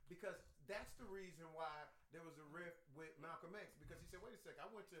saying. Because that's the reason why there was a rift with Malcolm X. Because he said, wait a sec, I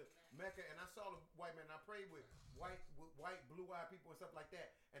went to Mecca and I saw the white man and I prayed with white, blue-eyed people and stuff like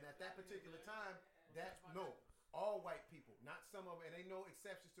that. And at that particular time, all white people, not some of them, and ain't no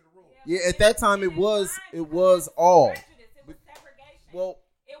exceptions to the rule. Yeah, at that time it was all. Prejudice. It was segregation. Well,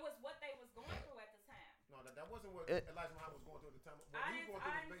 it was what they was going through at the time. No, that wasn't what It- Elijah Muhammad was going through at the time. What he was going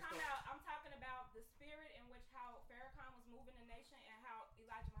through was based on. I'm talking about the spirit in which how Farrakhan was moving the nation and how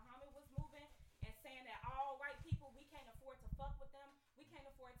Elijah Muhammad was moving and saying that all white people, we can't afford to fuck with them. We can't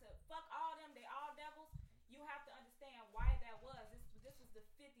afford to fuck all them. They all devils. You have to understand why that was. This was the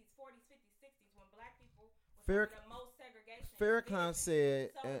 50s, 40s, 50s, 60s when black people were the most segregation. Farrakhan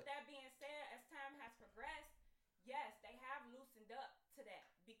said, So with that being said, as time has progressed, yes, they have loosened up to that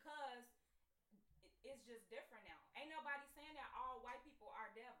because it's just different now. Ain't nobody saying that all white people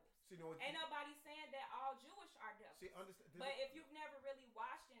are devils. See, no, Ain't nobody saying that all Jewish are devils. See, understand. But if you've never really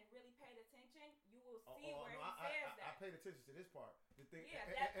watched and really paid attention, you will see where he says I that. paid attention to this part. The thing, Yeah,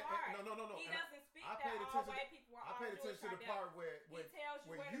 that part. No. He And doesn't speak I that paid all attention. white people are I all paid Jewish attention to are the part devils. where He tells you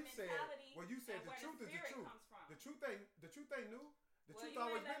where you the said mentality the and truth where is the the truth. spirit comes from. The truth they knew, truth you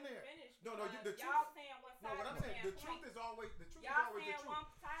always ain't let been me there. finish No, because the truth. y'all saying one No, side what of I'm the saying, man the truth point. is always the truth Y'all is always the saying truth. one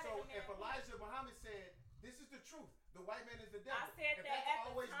side So of the man if point. Elijah Muhammad said, "This is the truth," the white man is the devil. I said if that that's at the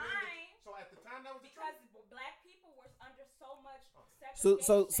always been time so at the time that was the because truth. black people were under so much So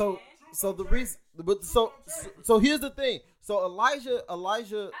segregation. the reason, but so here's the thing. So Elijah, I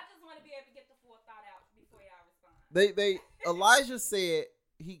just want to be able to get the full thought out before y'all respond. they Elijah said,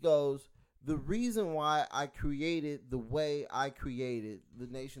 he goes, the reason why I created the way I created the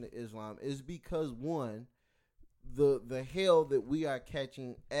Nation of Islam is because one, the hell that we are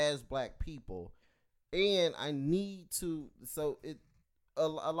catching as black people, and I need to. So it a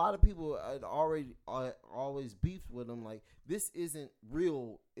lot of people had already always beefed with him, like, this isn't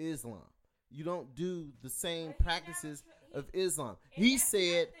real Islam. You don't do the same But he practices never- of Islam. And He that's said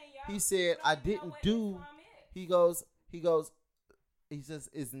another thing, y'all. he said You I don't even know didn't what do. Islam is. He says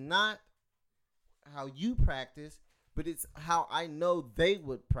it's not how you practice, but it's how I know they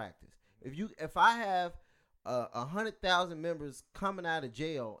would practice. If I have 100,000 members coming out of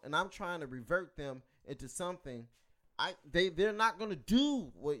jail and I'm trying to revert them into something, they're not gonna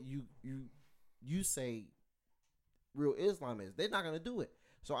do what you say real Islam is. They're not gonna do it.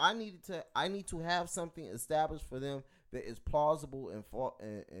 So I need to have something established for them that is plausible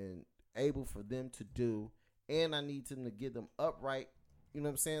and able for them to do, and I need them to get them upright. You know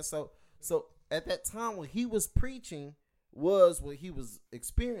what I'm saying? So at that time when he was preaching was what he was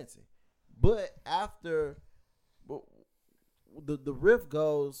experiencing, but after the rift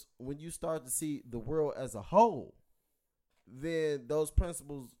goes when you start to see the world as a whole, then those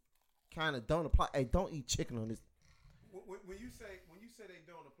principles kind of don't apply. Hey, don't eat chicken on this. When you say they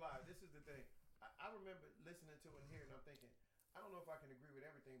don't apply, this is the thing. I remember listening to it and hearing. I'm thinking, I don't know if I can agree with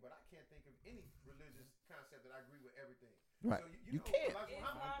everything, but I can't think of any religious concept that I agree with everything. Right. So You know, can't. Elijah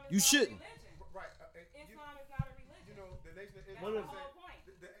Muhammad, Islam is You not shouldn't. A religion. right? Islam is not a religion. You know, the Nation of That's Islam. the would say- whole point.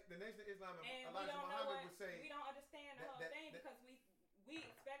 The Nation of Islam. And we Elijah don't know Muhammad what would say. we don't understand the whole that- thing that- because we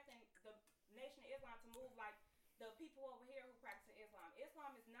expecting the Nation of Islam to move like the people over here who practice Islam.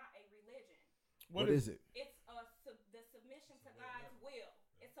 Islam is not a religion. What is it? It's the submission to God's will.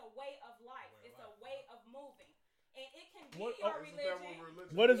 It's a way of life. It's a way of moving, and it can be What- your Isn't that religion. what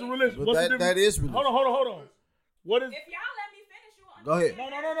religion What is a religion? But What's the that difference? is religion. Hold on. What is? If y'all let me finish, you will Go ahead.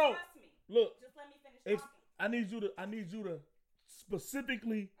 understand. No. Trust me. Look, Just let me finish it's, talking. I need you to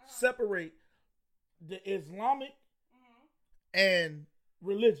specifically separate the Islamic and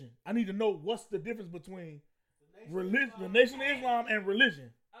religion. I need to know what's the difference between religion, the Nation of Islam, and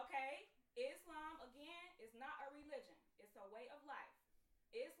religion. Okay, Islam again is not a religion. It's a way of life.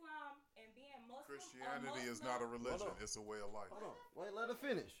 Islam and being Muslim. Christianity is not a religion; it's a way of life. Hold on. Wait, let her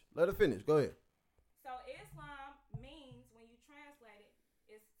finish. Go ahead. So Islam means, when you translate it,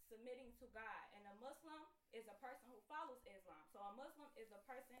 is submitting to God, and a Muslim is a person who follows Islam. So a Muslim is a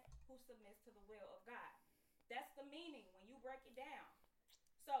person who submits to the will of God. That's the meaning when you break it down.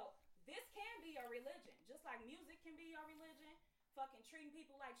 So this can be your religion, just like music can be your religion. Fucking treating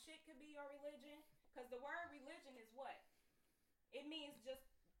people like shit could be your religion. Because the word religion is what? It means just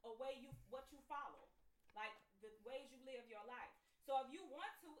a way what you follow, like the ways you live your life. So if you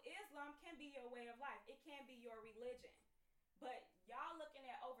want to, Islam can be your way of life. It can be your religion. But y'all looking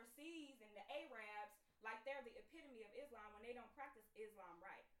at overseas and the Arabs like they're the epitome of Islam when they don't practice Islam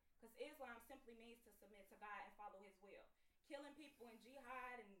right. Because Islam simply means to submit to God and follow his will. Killing people in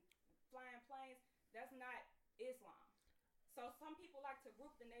jihad and flying planes, that's not Islam. So some people like to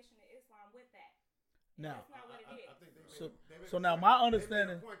group the Nation of Islam with that. Now, That's not what it is. I think they So- made so a now point- my they made a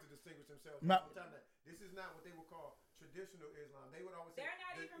understanding- point to distinguish themselves. My- From time that this is not what they would call traditional Islam. They would always say They're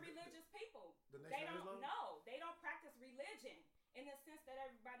not the- even the- religious people. the Nation They of don't Islam? know. They don't practice religion in the sense that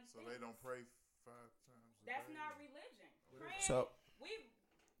everybody So thinks. they don't pray 5 times a That's day. not religion. Praying, So-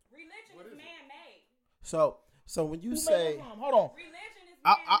 religion What is is it? man-made. So when you Who say made Islam? Hold on. Religion is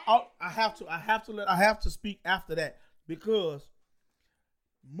man-made. I have to speak after that because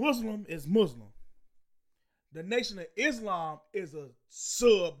Muslim is Muslim. The Nation of Islam is a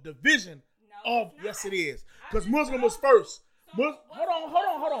subdivision No, of it's not. yes it is I because just Muslim told was you. first. So Hold what's on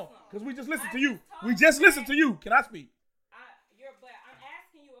Muslim? because we just listened I to you. just told We you just listened that- to you. Can I speak? But I'm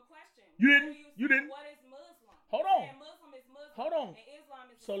asking you a question. You What didn't. are You saying? didn't. What is Muslim? Hold You're on. saying Muslim is Muslim. Hold on. And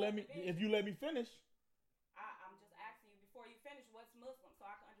Islam is So a let me, subdivision. if you let me finish. I'm just asking you before you finish what's Muslim so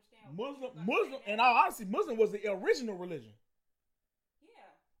I can understand. Muslim, and all honesty, Muslim was the original religion.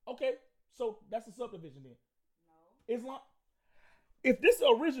 Yeah. Okay, so that's a subdivision then. No. Islam. If this is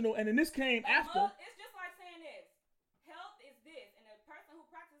original and then this came after, It's just like saying this. Health is this, and the person who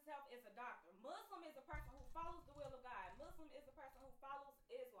practices health is a doctor. Muslim is a person who follows the will of God. Muslim is a person who follows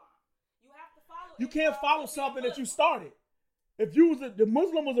Islam. You have to follow. you can't Islam follow to be a something that you Muslim. started. If you was the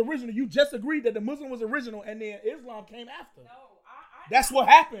Muslim was original, you just agreed that the Muslim was original, and then Islam came after. No, That's what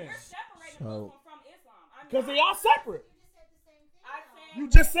happens. You're separating Muslim from Islam. Because they are separate. I said You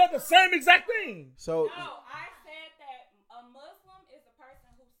just said the same exact thing. So no. I said that a Muslim is a person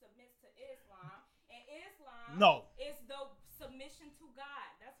who submits to Islam, and Islam No. is the submission to God.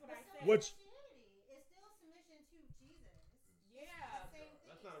 That's what I said. Which It's still submission to Jesus. Yeah.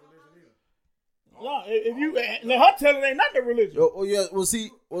 That's not a religion either. no, if you let her tell it ain't not the religion. oh yeah, well see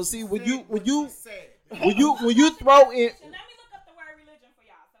when you Said. when you throw in So let me look up the word religion for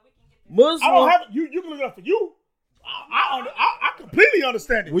y'all so we can get this. Muslim, I don't have you. You can look it up for you. I completely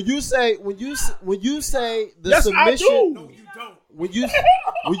understand it. when you say the Yes, submission, I do. No, you don't.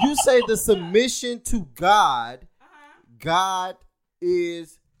 when you say the submission to God, God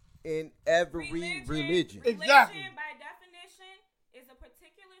is in every religion. Exactly. Religion, by definition, is a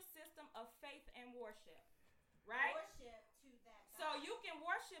particular system of faith and worship, right? So you can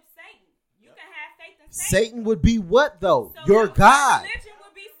worship Satan. You can have faith in Satan. Satan would be what though? So Your God. religion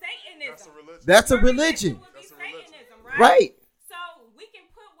would be Satanism. That's a religion. That's a Your religion, would be That's a religion. Satanism, right? So we can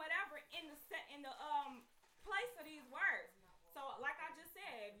put whatever in the place of these words. So like I just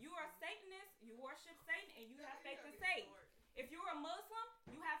said, if you are a Satanist, you worship Satan and you have faith in Satan. If you're a Muslim,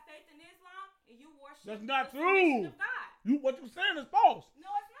 you have faith in Islam and you worship That's not the true. submission of God. What you saying is false. No,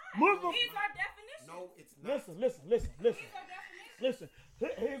 it's not. Muslim- These are definitions. No, it's not. Listen. These are definitions. Listen.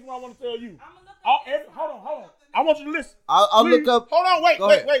 Here's what I want to tell you. I'm gonna look up Islam. Hold on. I want you to listen. I'll Please. look up. Hold on. Wait. Go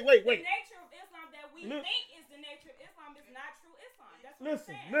ahead. The nature of Islam that we Listen. think is the nature of Islam is not true Islam. That's what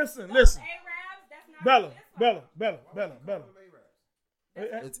Listen. I'm saying. Listen. Arabs, that's not Bella. true Islam.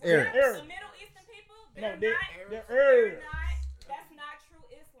 It's The Arab. Middle Eastern people, No, they're they're not. Arab. That's not true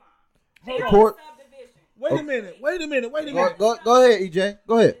Islam. Hold They on. are Court- subdivision. Wait a minute. Go ahead, EJ.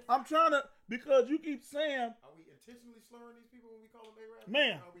 Go ahead. I'm trying to because you keep saying, Are we intentionally slurring these people when we call them Arabs?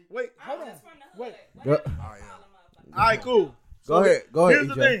 man. Are we- Wait. I'm Hold on. just from the hood. Wait. Whatever Go- you I call am. them, motherfucker. All right. Cool. Go ahead, Here's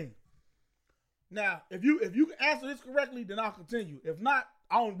the EJ. thing. Now, if you can answer this correctly, then I'll continue. If not,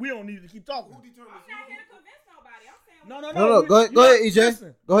 we don't need to keep talking. Who determines I'm not here to convince nobody. I'm saying No. No. Go ahead, EJ.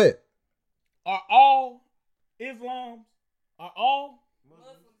 Listen. Go ahead. Are all Muslims?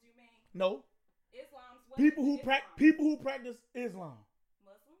 Muslims, you mean? No. Islam's what People is Islam? who practice Islam.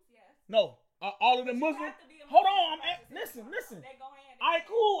 Muslims, yes. No. Are all of them But you Muslims? have to be a Hold Muslim on. to practice Islam. Listen. They go hand in All right, hand.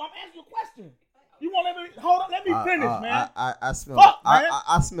 cool. I'm asking you a question. You won't let me hold on? Let me finish, man. I smell. Fuck, man.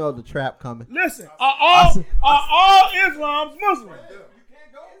 I smell the trap coming. Listen. Are all Islam's Muslims?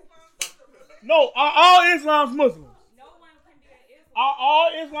 No. Are all Islam's Muslims? No one can be an Islam. Are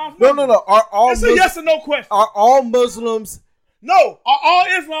all Islam's No. Muslims? Are all It's a yes or no question. are all Muslims? No. Are all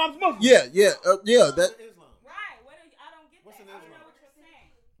Islam's Muslims? Yeah. That Islam? Right. What are you, I don't get What's that. an I don't Islam? know what you're saying.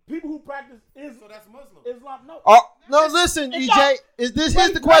 People who practice So that's Muslim. Islam. No. no. Listen, It's EJ. not- Here's the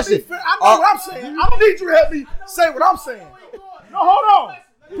Let me question. fin- I know what I'm saying. I don't need you to help me say what I'm saying. No, hold on.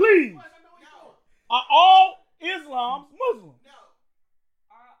 Please. Are all Islam's Muslims?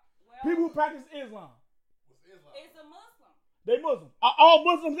 Well, People who practice Islam. is a Muslim. They Muslim. Are all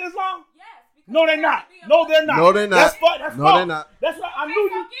Muslims Islam? Yes. because No, they're you have not. to be a No, Muslim. they're not. No, they're not. That's false. That's No, false. they're not. That's right. I Okay, knew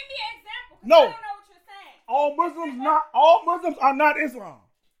so you. give me an example. 'Cause No. I don't know what you're saying. All Muslims are not Islam.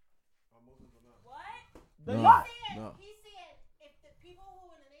 What? They're No. not. No. He said if the people who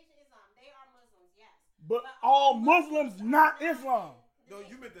in the nation Islam, they are Muslims, yes. But all Muslims not Islam. No,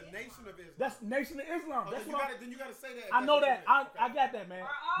 you meant the nation of Islam. That's Nation of Islam. Oh, That's then, what you gotta say that. if I that's know what you that. meant. I got that, man. Are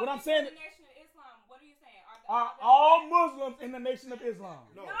all What I'm people saying in the nation of Islam? What are you saying? are all Muslims in the Nation of Islam.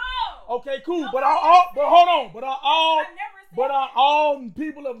 No. No. Okay, cool. But hold on. But I never said are that. all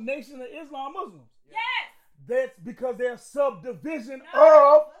people of Nation of Islam Muslims? Yes. That's because they're subdivision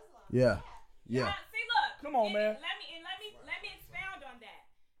No. of. Yeah. See, look. Come on, man. Let me expound on that.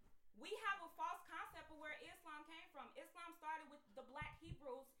 We have a false concept of where Islam came from. Islam started with the black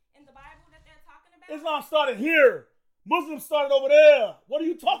Hebrews in the Bible that they're talking about. Islam started here. Muslims started over there. What are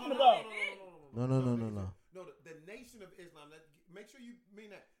you talking about? No. No, the nation of Islam. Make sure you mean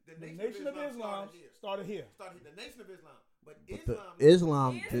that. The Nation of Islam started here. Started the nation of Islam, but Islam.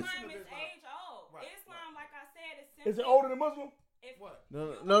 Islam Nation is of Islam. age old. Right, Islam, like I said, is simply. Is it older than Muslim? What?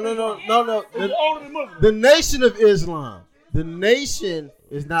 No. Is it older than Muslim? The Nation of Islam. The nation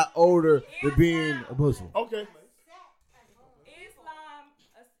is not older than being a Muslim. Okay.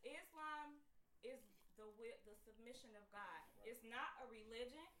 Islam is the submission of God. It's not a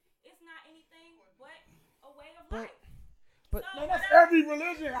religion. It's not anything but a way of life. but- Man, that's every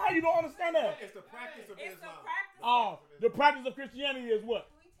religion. How you don't understand that? It's the practice of It's the Islam. practice. Oh, the practice of Christianity is what?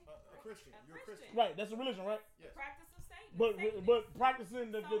 A Christian. You're a Christian. Right, that's a religion, right? The practice of Satan. But Satanism.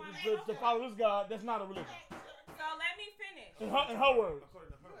 practicing to follow this God, that's not a religion. So let me finish. In her words.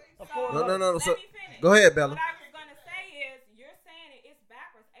 According to her. According No, to no, her. no. So Let me finish. go ahead, Bella. What I was gonna say is, you're saying it's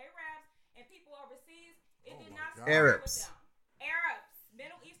backwards. Arabs and people overseas, it did not start Arabs. with them. Arabs,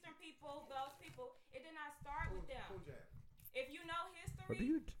 Middle Eastern people, those people, it did not start with them. Punjab. If you know What do history,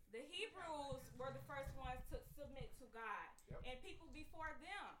 you? the Hebrews were the first ones to submit to God, and people before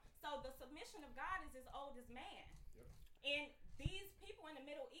them. So the submission of God is as old as man. And these people in the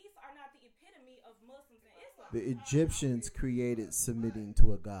Middle East are not the epitome of Muslims and Islam. The Egyptians created submitting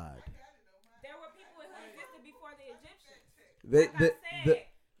to a god. There were people who existed before the Egyptians. They, Like I the, said,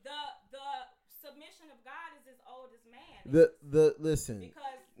 the submission of God is as old as man. the listen.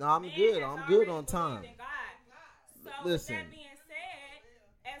 Because No, I'm man good. has I'm good already on time. believed in God. So Listen. with that being said,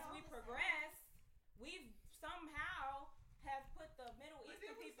 as we progress, we've somehow have put the Middle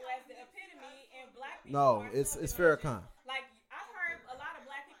Eastern people as the epitome, and black people. No, are it's still the Farrakhan. religion. Like I've heard a lot of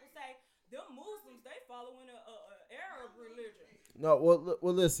black people say, "Them Muslims, they following a Arab religion." No, well,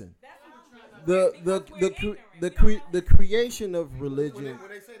 listen. That's The creation of religion. When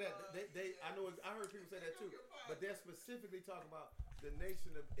they say that, I know I heard people say that too, but they're specifically talking about the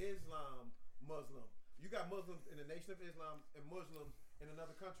Nation of Islam Muslim. You got Muslims in the Nation of Islam and Muslims in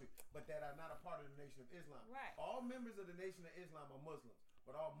another country, but that are not a part of the Nation of Islam. Right. All members of the Nation of Islam are Muslims,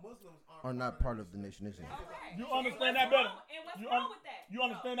 but all Muslims Are not part of the Nation of Islam. Okay. You understand And that better? And what's You wrong with that? You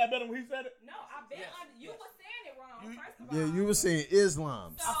understand that better when he said it? No, I've been you were saying it wrong. First of all. Yeah, you were saying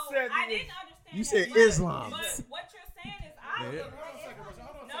Islam. So said I it. didn't understand. You that said much, Islam. But what you're saying is I Yeah. agree. Hold on a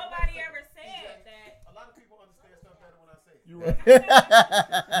second. Nobody ever said that. A lot of people understand stuff better when I say it. You right.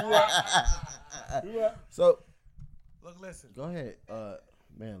 You right. So Look, listen. go ahead.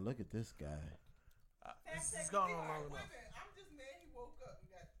 Man, look at this guy. This is going on long enough. I'm just mad he woke up and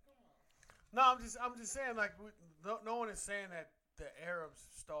got. Come on. No, I'm just saying like no one is saying that the Arabs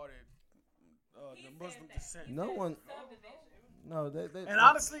started He the said Muslim that. descent. He No said one- subdivision. No, they And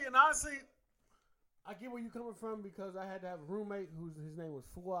honestly, I get where you're coming from because I had to have a roommate his name was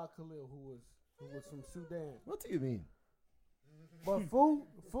Fuad Khalil, who was from Sudan. What do you mean? But Fu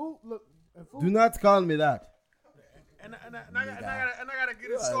look, and Fu, Do not call me that. and I gotta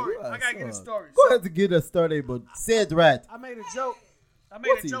get a story. You are I gotta get a so- story. Go ahead to get a story, but say it right. I made a joke. I made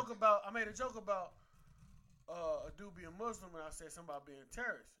What's a he? joke about a dude being Muslim, and I said something about being a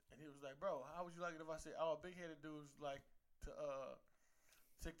terrorist, and he was like, "Bro, how would you like it if I said, oh, big headed dudes like to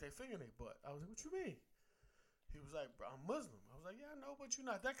stick their finger in their butt?" I was like, "What you mean?" He was like, "Bro, I'm Muslim." I was like, "Yeah, I know, but you're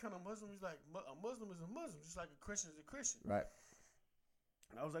not that kind of Muslim." He's like, "A Muslim is a Muslim, just like a Christian is a Christian." Right.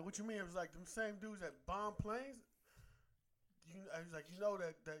 And I was like, "What you mean?" It was like them same dudes that bomb planes. I was like, you know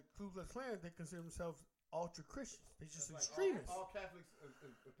that Ku Klux Klan, they consider themselves ultra Christians. They just extremists. All Catholics are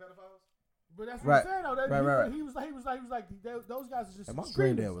pedophiles. But that's Right. what I'm saying. Though. Right. He was like, those guys are just And my extremists.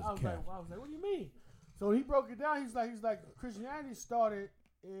 granddad was I was like, what do you mean? So he broke it down. He's like, Christianity started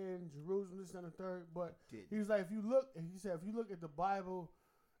in Jerusalem, this and the third. But he was like, if you look at the Bible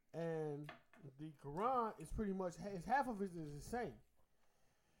and the Quran, it's pretty much half of it is the same.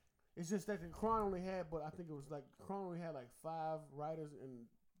 It's just that the Quran only had, but I think it was like the Quran only had like 5 writers, and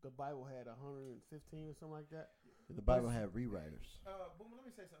the Bible had 115 or something like that. The Bible had rewriters. Boom, let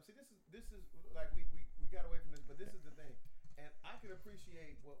me say something. See, this is like we got away from this, but this is the thing, and I can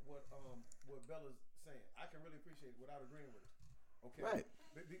appreciate what Bella's saying. I can really appreciate it without agreeing with it. Okay, Right.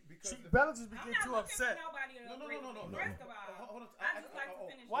 Because Bella just I'm became not too looking upset. for nobody to agree with me. No. First of all, Hold on. I just like to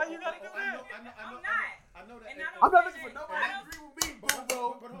finish. Why you gotta do that? I'm not. I know that. And I don't I'm not say looking for that. nobody to agree with me, boo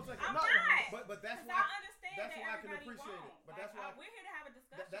boo. But hold on a second. I'm No, not. But that's Because why. I understand That's that why I can everybody appreciate it. won't. But that's why we're here to have a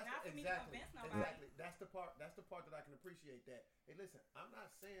discussion, that's not for me to convince nobody. Exactly. That's the part that I can appreciate. That hey, listen, I'm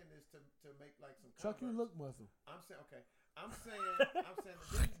not saying this to make like some. Chuck, you converts. look Muslim. I'm saying okay. I'm saying.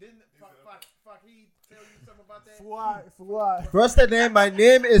 Didn't Fahid tell you something about that? Fuad. First name, my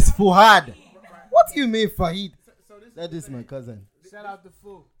name is Fuad. What do you mean, Fahid? So this That is the my thing. cousin. Shout out to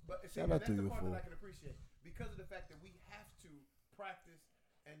Fu. But see, Shout out that's to the you, part fool. that I can appreciate because of the fact that we have to practice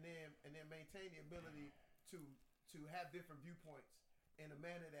and then maintain the ability to have different viewpoints in a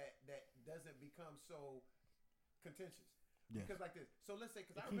manner that doesn't become so contentious. Yes. Because like this, so let's say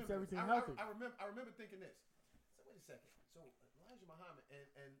because I keeps remember everything I healthy. remember thinking this. So wait a second. So Elijah Muhammad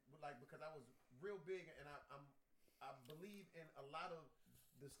and like because I was real big and I believe in a lot of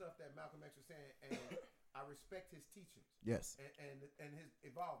the stuff that Malcolm X was saying and I respect his teachings. Yes. And his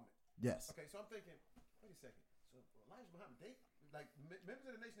involvement. Yes. Okay, so I'm thinking, wait a second. So Elijah Muhammad, they like members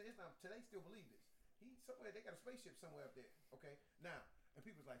of the Nation of Islam today still believe this. They got a spaceship somewhere up there. Okay, now and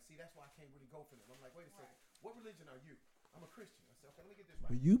people's like, see, that's why I can't really go for them. I'm like, wait a second, what religion are you? I'm a Christian. I said, okay, let me get this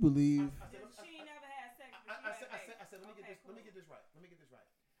right. But you believe. She never had sex. I said, let me get this right.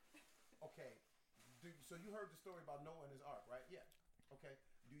 Okay, So you heard the story about Noah and his ark, right? Yeah. Okay.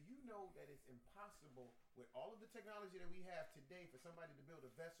 Do you know that it's impossible with all of the technology that we have today for somebody to build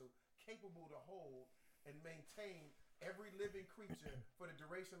a vessel capable to hold and maintain every living creature for the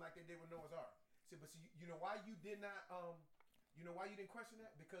duration like they did with Noah's ark? You know why you did not you know why you didn't question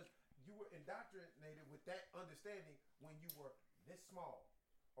that? Because you were indoctrinated with that understanding when you were this small.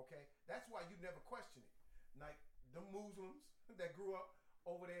 Okay? That's why you never question it. Like the Muslims that grew up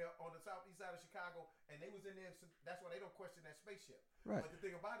over there on the southeast side of Chicago, and they was in there, so that's why they don't question that spaceship. Right. But the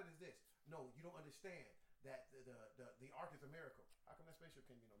thing about it is this: no, you don't understand that the ark is a miracle. How come that spaceship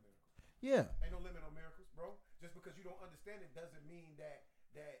can't be no miracle? Yeah. Ain't no limit on miracles, bro. Just because you don't understand it doesn't mean that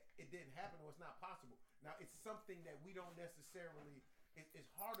it didn't happen or it's not possible. Now, it's something that we don't necessarily. It's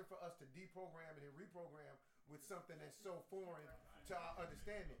harder for us to deprogram and then reprogram with something that's so foreign to our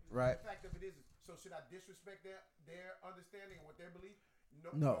understanding. Right. The fact of it is, so should I disrespect their understanding and what their belief?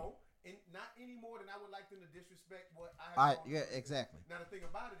 No. And not any more than I would like them to disrespect what I have. Yeah, exactly. Now the thing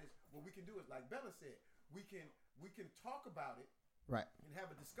about it is, what we can do is, like Bella said, we can talk about it, right, and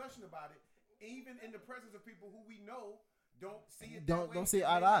have a discussion about it, even in the presence of people who we know don't see it. Don't see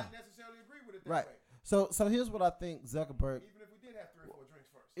eye eye to eye. not necessarily agree with it that right. way. So here's what I think Zuckerberg. Even if we did have 3 or 4 drinks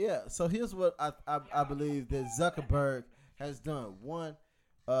first. Yeah. So here's what I believe that Zuckerberg has done. One,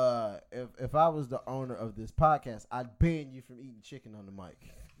 if I was the owner of this podcast, I'd ban you from eating chicken on the mic.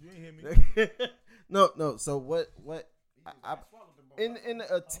 You ain't hear me. No. So what? In an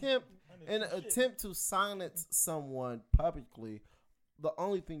attempt to silence someone publicly, the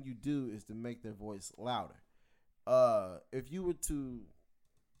only thing you do is to make their voice louder. If you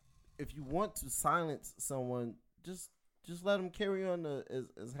want to silence someone, just let them carry on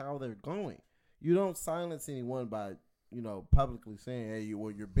as how they're going. You don't silence anyone by publicly saying, "Hey,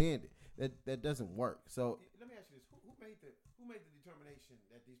 you're banned." That doesn't work. So let me ask you this: who made the determination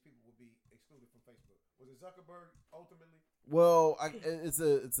that these people would be excluded from Facebook? Was it Zuckerberg ultimately? Well,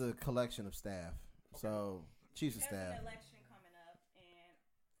 it's a collection of staff. Okay. So chiefs of staff. There's an election coming up, and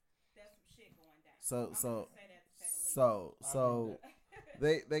there's some shit going down. So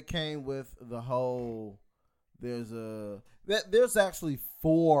they came with the whole. There's actually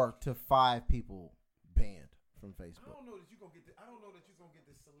 4 to 5 people banned from Facebook. I don't know that you're gonna get. I don't know that you're gonna get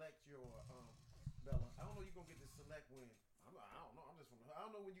to select your Bella. I don't know you're gonna get to select when. I don't know. I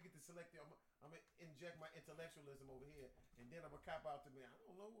don't know when you get to select. I'm gonna inject my intellectualism over here, and then I'm gonna cop out to me. I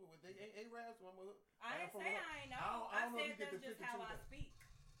don't know what they Arabs. I didn't say I know. I said that's just how I speak.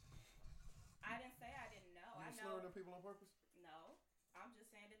 I didn't say I didn't know. You slurring them people on purpose? No, I'm just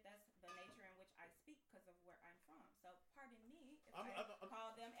saying that that's the nature in which I speak because of where I'm from. So pardon me if I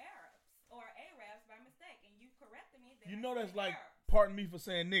call them Arabs or Arabs by mistake, and you corrected me. You know that's like Arabs. pardon me for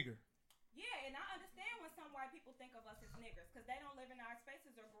saying nigger. Yeah, and I understand when some white people think of us as niggers because they don't live in our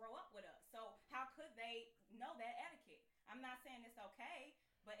spaces or grow up with us. So how could they know that etiquette? I'm not saying it's okay,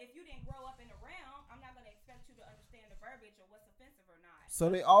 but if you didn't grow up in the realm, I'm not going to expect you to understand the verbiage or what's offensive or not.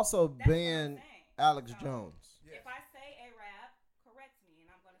 So they also banned Alex Jones. Yes. If I say Arab, correct me,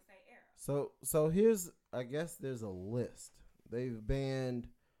 and I'm going to say Arab. So here's, I guess there's a list. They've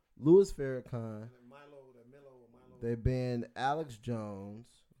banned Louis Farrakhan. Milo. They banned Alex Jones.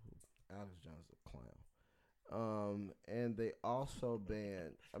 Alex Jones is a clown. And they also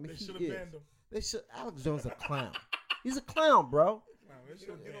banned. I mean, they should have banned him. They should. Alex Jones is a clown. He's a clown, bro. See,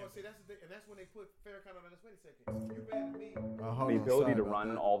 that's the thing, and that's when they put Farrakhan on this. Wait a second. You banned me. The ability to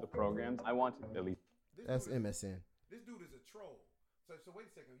run all the programs. I want at least. That's MSN. This dude is a troll. So wait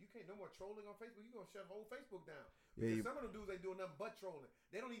a second. You can't no more trolling on Facebook. You're gonna shut whole Facebook down. Because some of them dudes ain't doing nothing but trolling.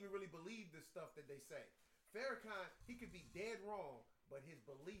 They don't even really believe the stuff that they say. Farrakhan, he could be dead wrong, but his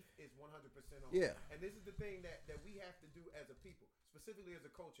belief is 100% on. Yeah. And this is the thing that we have to do as a people, specifically as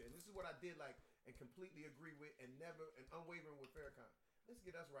a culture. And this is what I did like and completely agree with and unwavering with Farrakhan. Let's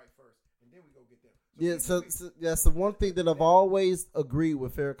get us right first, and then we go get them. So that's the one thing that I've always agreed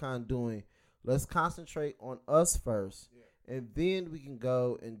with Farrakhan doing. Let's concentrate on us first, and then we can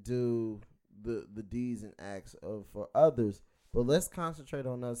go and do the deeds and acts for others. But let's concentrate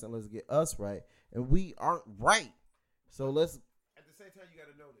on us and let's get us right. And we aren't right, so let's. At the same time, you got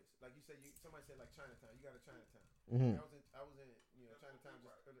to know this. Like you said, somebody said like Chinatown. You got a Chinatown. Mm-hmm. I was in Chinatown.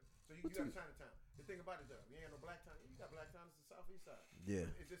 So you got a Chinatown. The thing about it though, you ain't got no black town. You got black town. It's the southeast side. Yeah.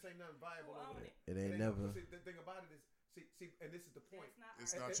 It just ain't nothing viable over there. It ain't never. The thing about it is, see, and this is the point.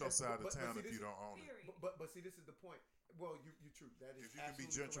 It's not your side of town if you don't own it. But see, this is the point. Well, you're true. That is. If you can be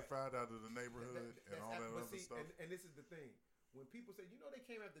gentrified out of the neighborhood and all that other stuff. And this is the thing. When people say, they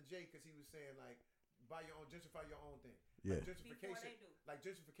came after Jay because he was saying like, buy your own, gentrify your own thing. Yeah. Like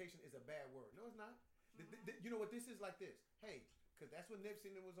gentrification is a bad word. No, it's not. You know what this is like this. Hey, because that's when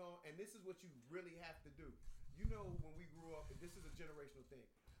Nipsey was on, and this is what you really have to do. You know, when we grew up, and this is a generational thing.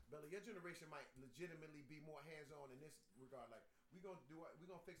 Bella, your generation might legitimately be more hands-on in this regard. Like, we're gonna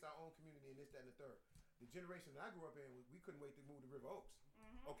fix our own community and this, that, and the third. The generation that I grew up in, we couldn't wait to move to River Oaks.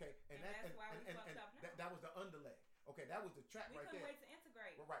 Okay, and that's why we fucked up now. That was the underlay. Okay, that was the track right there. We couldn't wait to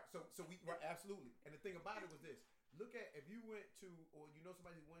integrate. Right. So we right, absolutely. And the thing about it was this: look at if you went to, or you know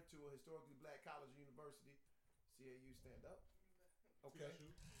somebody who went to a historically black college or university, CAU stand up. Okay.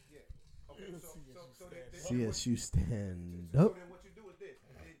 Yeah. Okay. CSU stand So up. then what you do is this: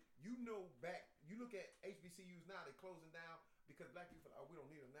 and you know, back you look at HBCUs now, they're closing down because black people, we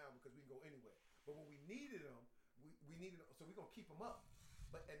don't need them now because we can go anywhere. But when we needed them, we needed them, so we're gonna keep them up.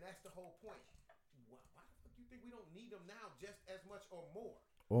 And that's the whole point. Why the fuck you think we don't need them now just as much or more?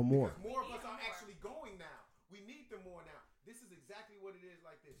 Because more of us are actually going now. We need them more now. This is exactly what it is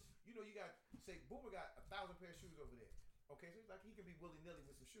like this. You know, you got, say, Boomer got 1,000 pair of shoes over there. Okay, so it's like he could be willy-nilly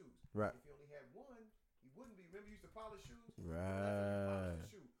with some shoes. Right. If he only had one, he wouldn't be. Remember you used to polish shoes? Right.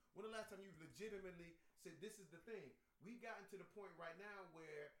 When the last time you legitimately said, this is the thing? We've gotten to the point right now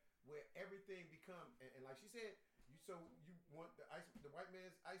where everything become, and like she said, so you want the white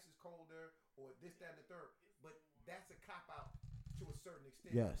man's ice is colder, or this, that, and the third. But that's a cop out to a certain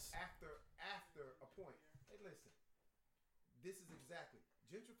extent. Yes. After a point. Hey, listen. This is exactly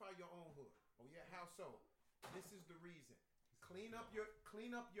gentrify your own hood or your household. This is the reason. Clean up your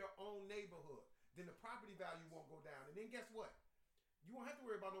own neighborhood. Then the property value won't go down. And then guess what? You won't have to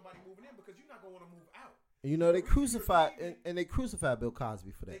worry about nobody moving in because you're not going to want to move out. You know, they crucified and they crucified Bill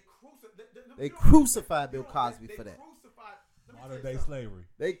Cosby for that. They They crucified Bill Cosby for that. Modern day slavery.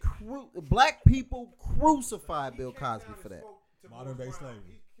 Black people crucified Bill Cosby for that. Modern day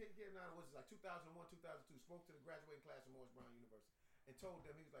slavery. He came down, was it like 2001, 2002, spoke to the graduating class of Morris Brown University and told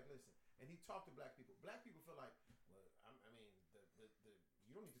them, he was like, listen, and he talked to black people. Black people feel like, well, I mean,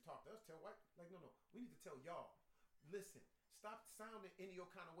 you don't need to talk to us, tell white. Like, no, we need to tell y'all. Listen, stop sounding any your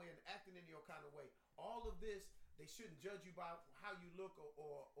kind of way and acting any your kind of way. All of this, they shouldn't judge you by how you look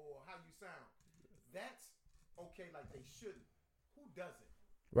or how you sound. That's okay, like they shouldn't. Who doesn't?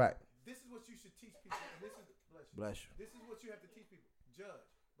 Right. This is what you should teach people. And this is Bless you. This is what you have to teach people. Judge,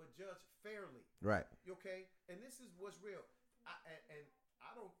 but judge fairly. Right. You okay? And this is what's real. And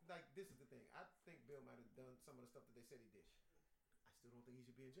I don't like. This is the thing. I think Bill might have done some of the stuff that they said he did. I still don't think he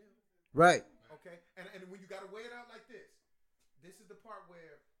should be in jail. Right. Okay. And when you got to weigh it out like this is the part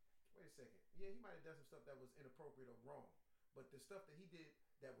where. Wait a second. Yeah, he might have done some stuff that was inappropriate or wrong, but the stuff that he did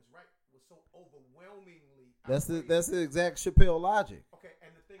that was right was so overwhelmingly. That's the exact Chappelle logic. Okay, and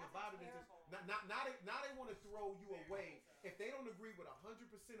the thing about it is, now they want to throw you away if they don't agree with 100%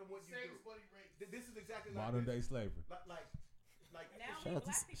 of what you do. This is exactly like Modern day slavery. Shout out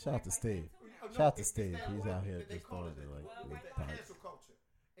to Steve. Shout out to Steve. He's out here just throwing it like cancel culture.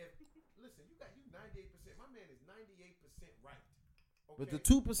 Listen, you 98%. My man is 98% right. Okay? But the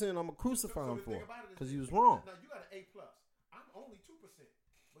 2% I'm gonna crucify him for because he was wrong. Now you got an A+. I'm only 2%,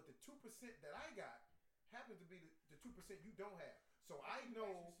 but the 2% that I got happens to be the 2% you don't have. So I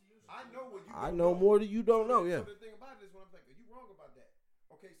know what you. I know more than you don't know. Yeah. So the thing about it is, when I'm like, are you wrong about that?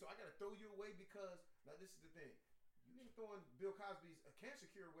 Okay, so I gotta throw you away because now this is the thing. You ain't throwing Bill Cosby's cancer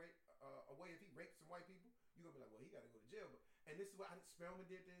cure away if he raped some white people. You gonna be like, well, he gotta go to jail. And this is what Spelman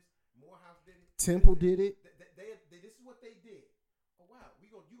did. This Morehouse did it. Temple did it. This is what they did. Oh wow, you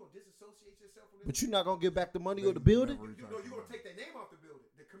gonna disassociate yourself from this? But you're not gonna give back the money or the building. You know, you're gonna take their name off the building.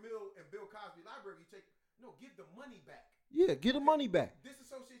 The Camille and Bill Cosby Library. Give the money back. Yeah, get the money back.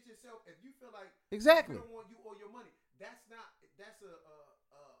 Disassociate yourself if you feel like exactly. You don't want you or your money. That's an optic.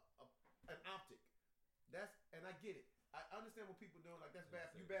 And I get it. I understand what people doing. Like that's bad.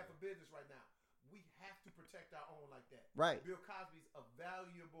 You bad for business right now. We have to protect our own like that. Right. Bill Cosby's a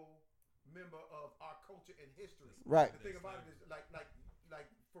valuable member of our culture and history. Right. The thing about it is like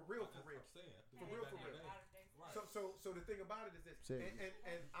for real. So the thing about it is this,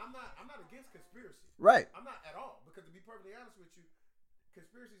 and I'm not against conspiracy. Right. I'm not at all, because to be perfectly honest with you,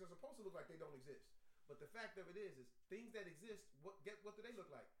 conspiracies are supposed to look like they don't exist. But the fact of it is things that exist. What do they look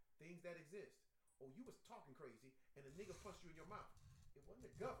like? Things that exist. Oh, you was talking crazy, and a nigga punched you in your mouth. It wasn't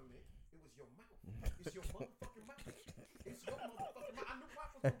the government. It was your mouth. It's your motherfucking mouth. It's your motherfucking mouth. I knew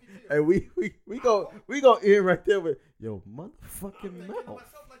Pop was gonna get killed. Hey, we go end right there with your motherfucking I'm mouth. thinking to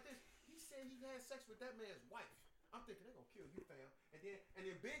myself like this. He said he had sex with that man's wife. I'm thinking they're gonna kill you, fam. And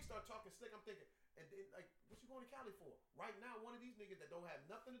then Big start talking slick. I'm thinking, and then like, what you going to Cali for? Right now, one of these niggas that don't have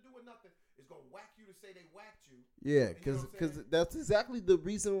nothing to do with nothing is gonna whack you to say they whacked you. Yeah, because that's exactly the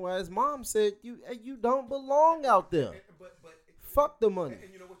reason why his mom said you don't belong out there. But fuck the money.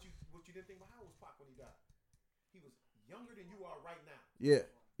 And you know what you didn't think about? How was Pac when he died? He was younger than you are right now. Yeah,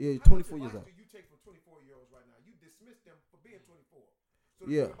 How 24 much years old. advice do you take from 24-year-olds right now? You dismiss them for being 24. So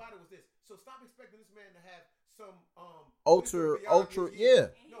the Yeah. thing about it was this. So stop expecting this man to have some Ultra, wisdom beyond his yeah.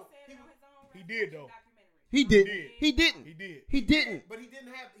 years. No, He did though. He didn't. He didn't. He did. He didn't. but he didn't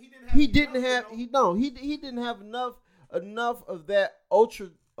have. He didn't have. He didn't have enough of that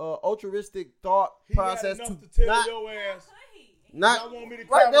altruistic thought He process got to enough to tell not your ass. not y'all want me to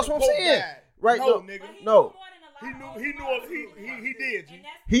right. cry That's when what I'm Pope saying. died. Right? No, No, nigga. no. He did. G.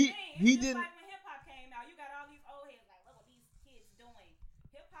 He didn't. Like when hip hop came out, you got all these old heads like, look what these kids doing.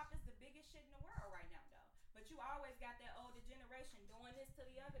 Hip hop is the biggest shit in the world right now, though. But you always got that older generation doing this to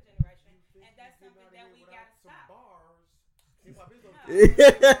the younger generation, and that's something that we gotta some stop. bars. Hip-hop is on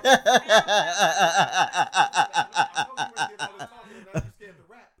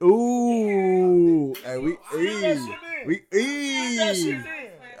Ooh, hey, we all right, we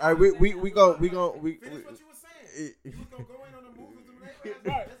Finish what you were saying. You was gonna go in on the moves of the next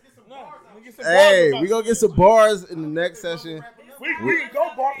Right. Let's get some bars out. Get some hey, bars we about gonna get some bars in the next session. We can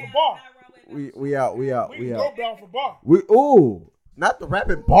go bar for bar. We out. We can go bar for bar. Not the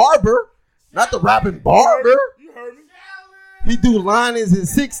rapping barber. Not the rapping barber. You heard me. He do linings in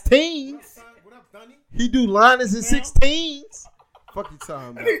 16s. What up, Dunny? He do linings in 16s. Fuck you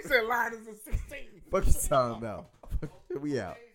talking about? He said line is a 16. Fuck you talking about? We out.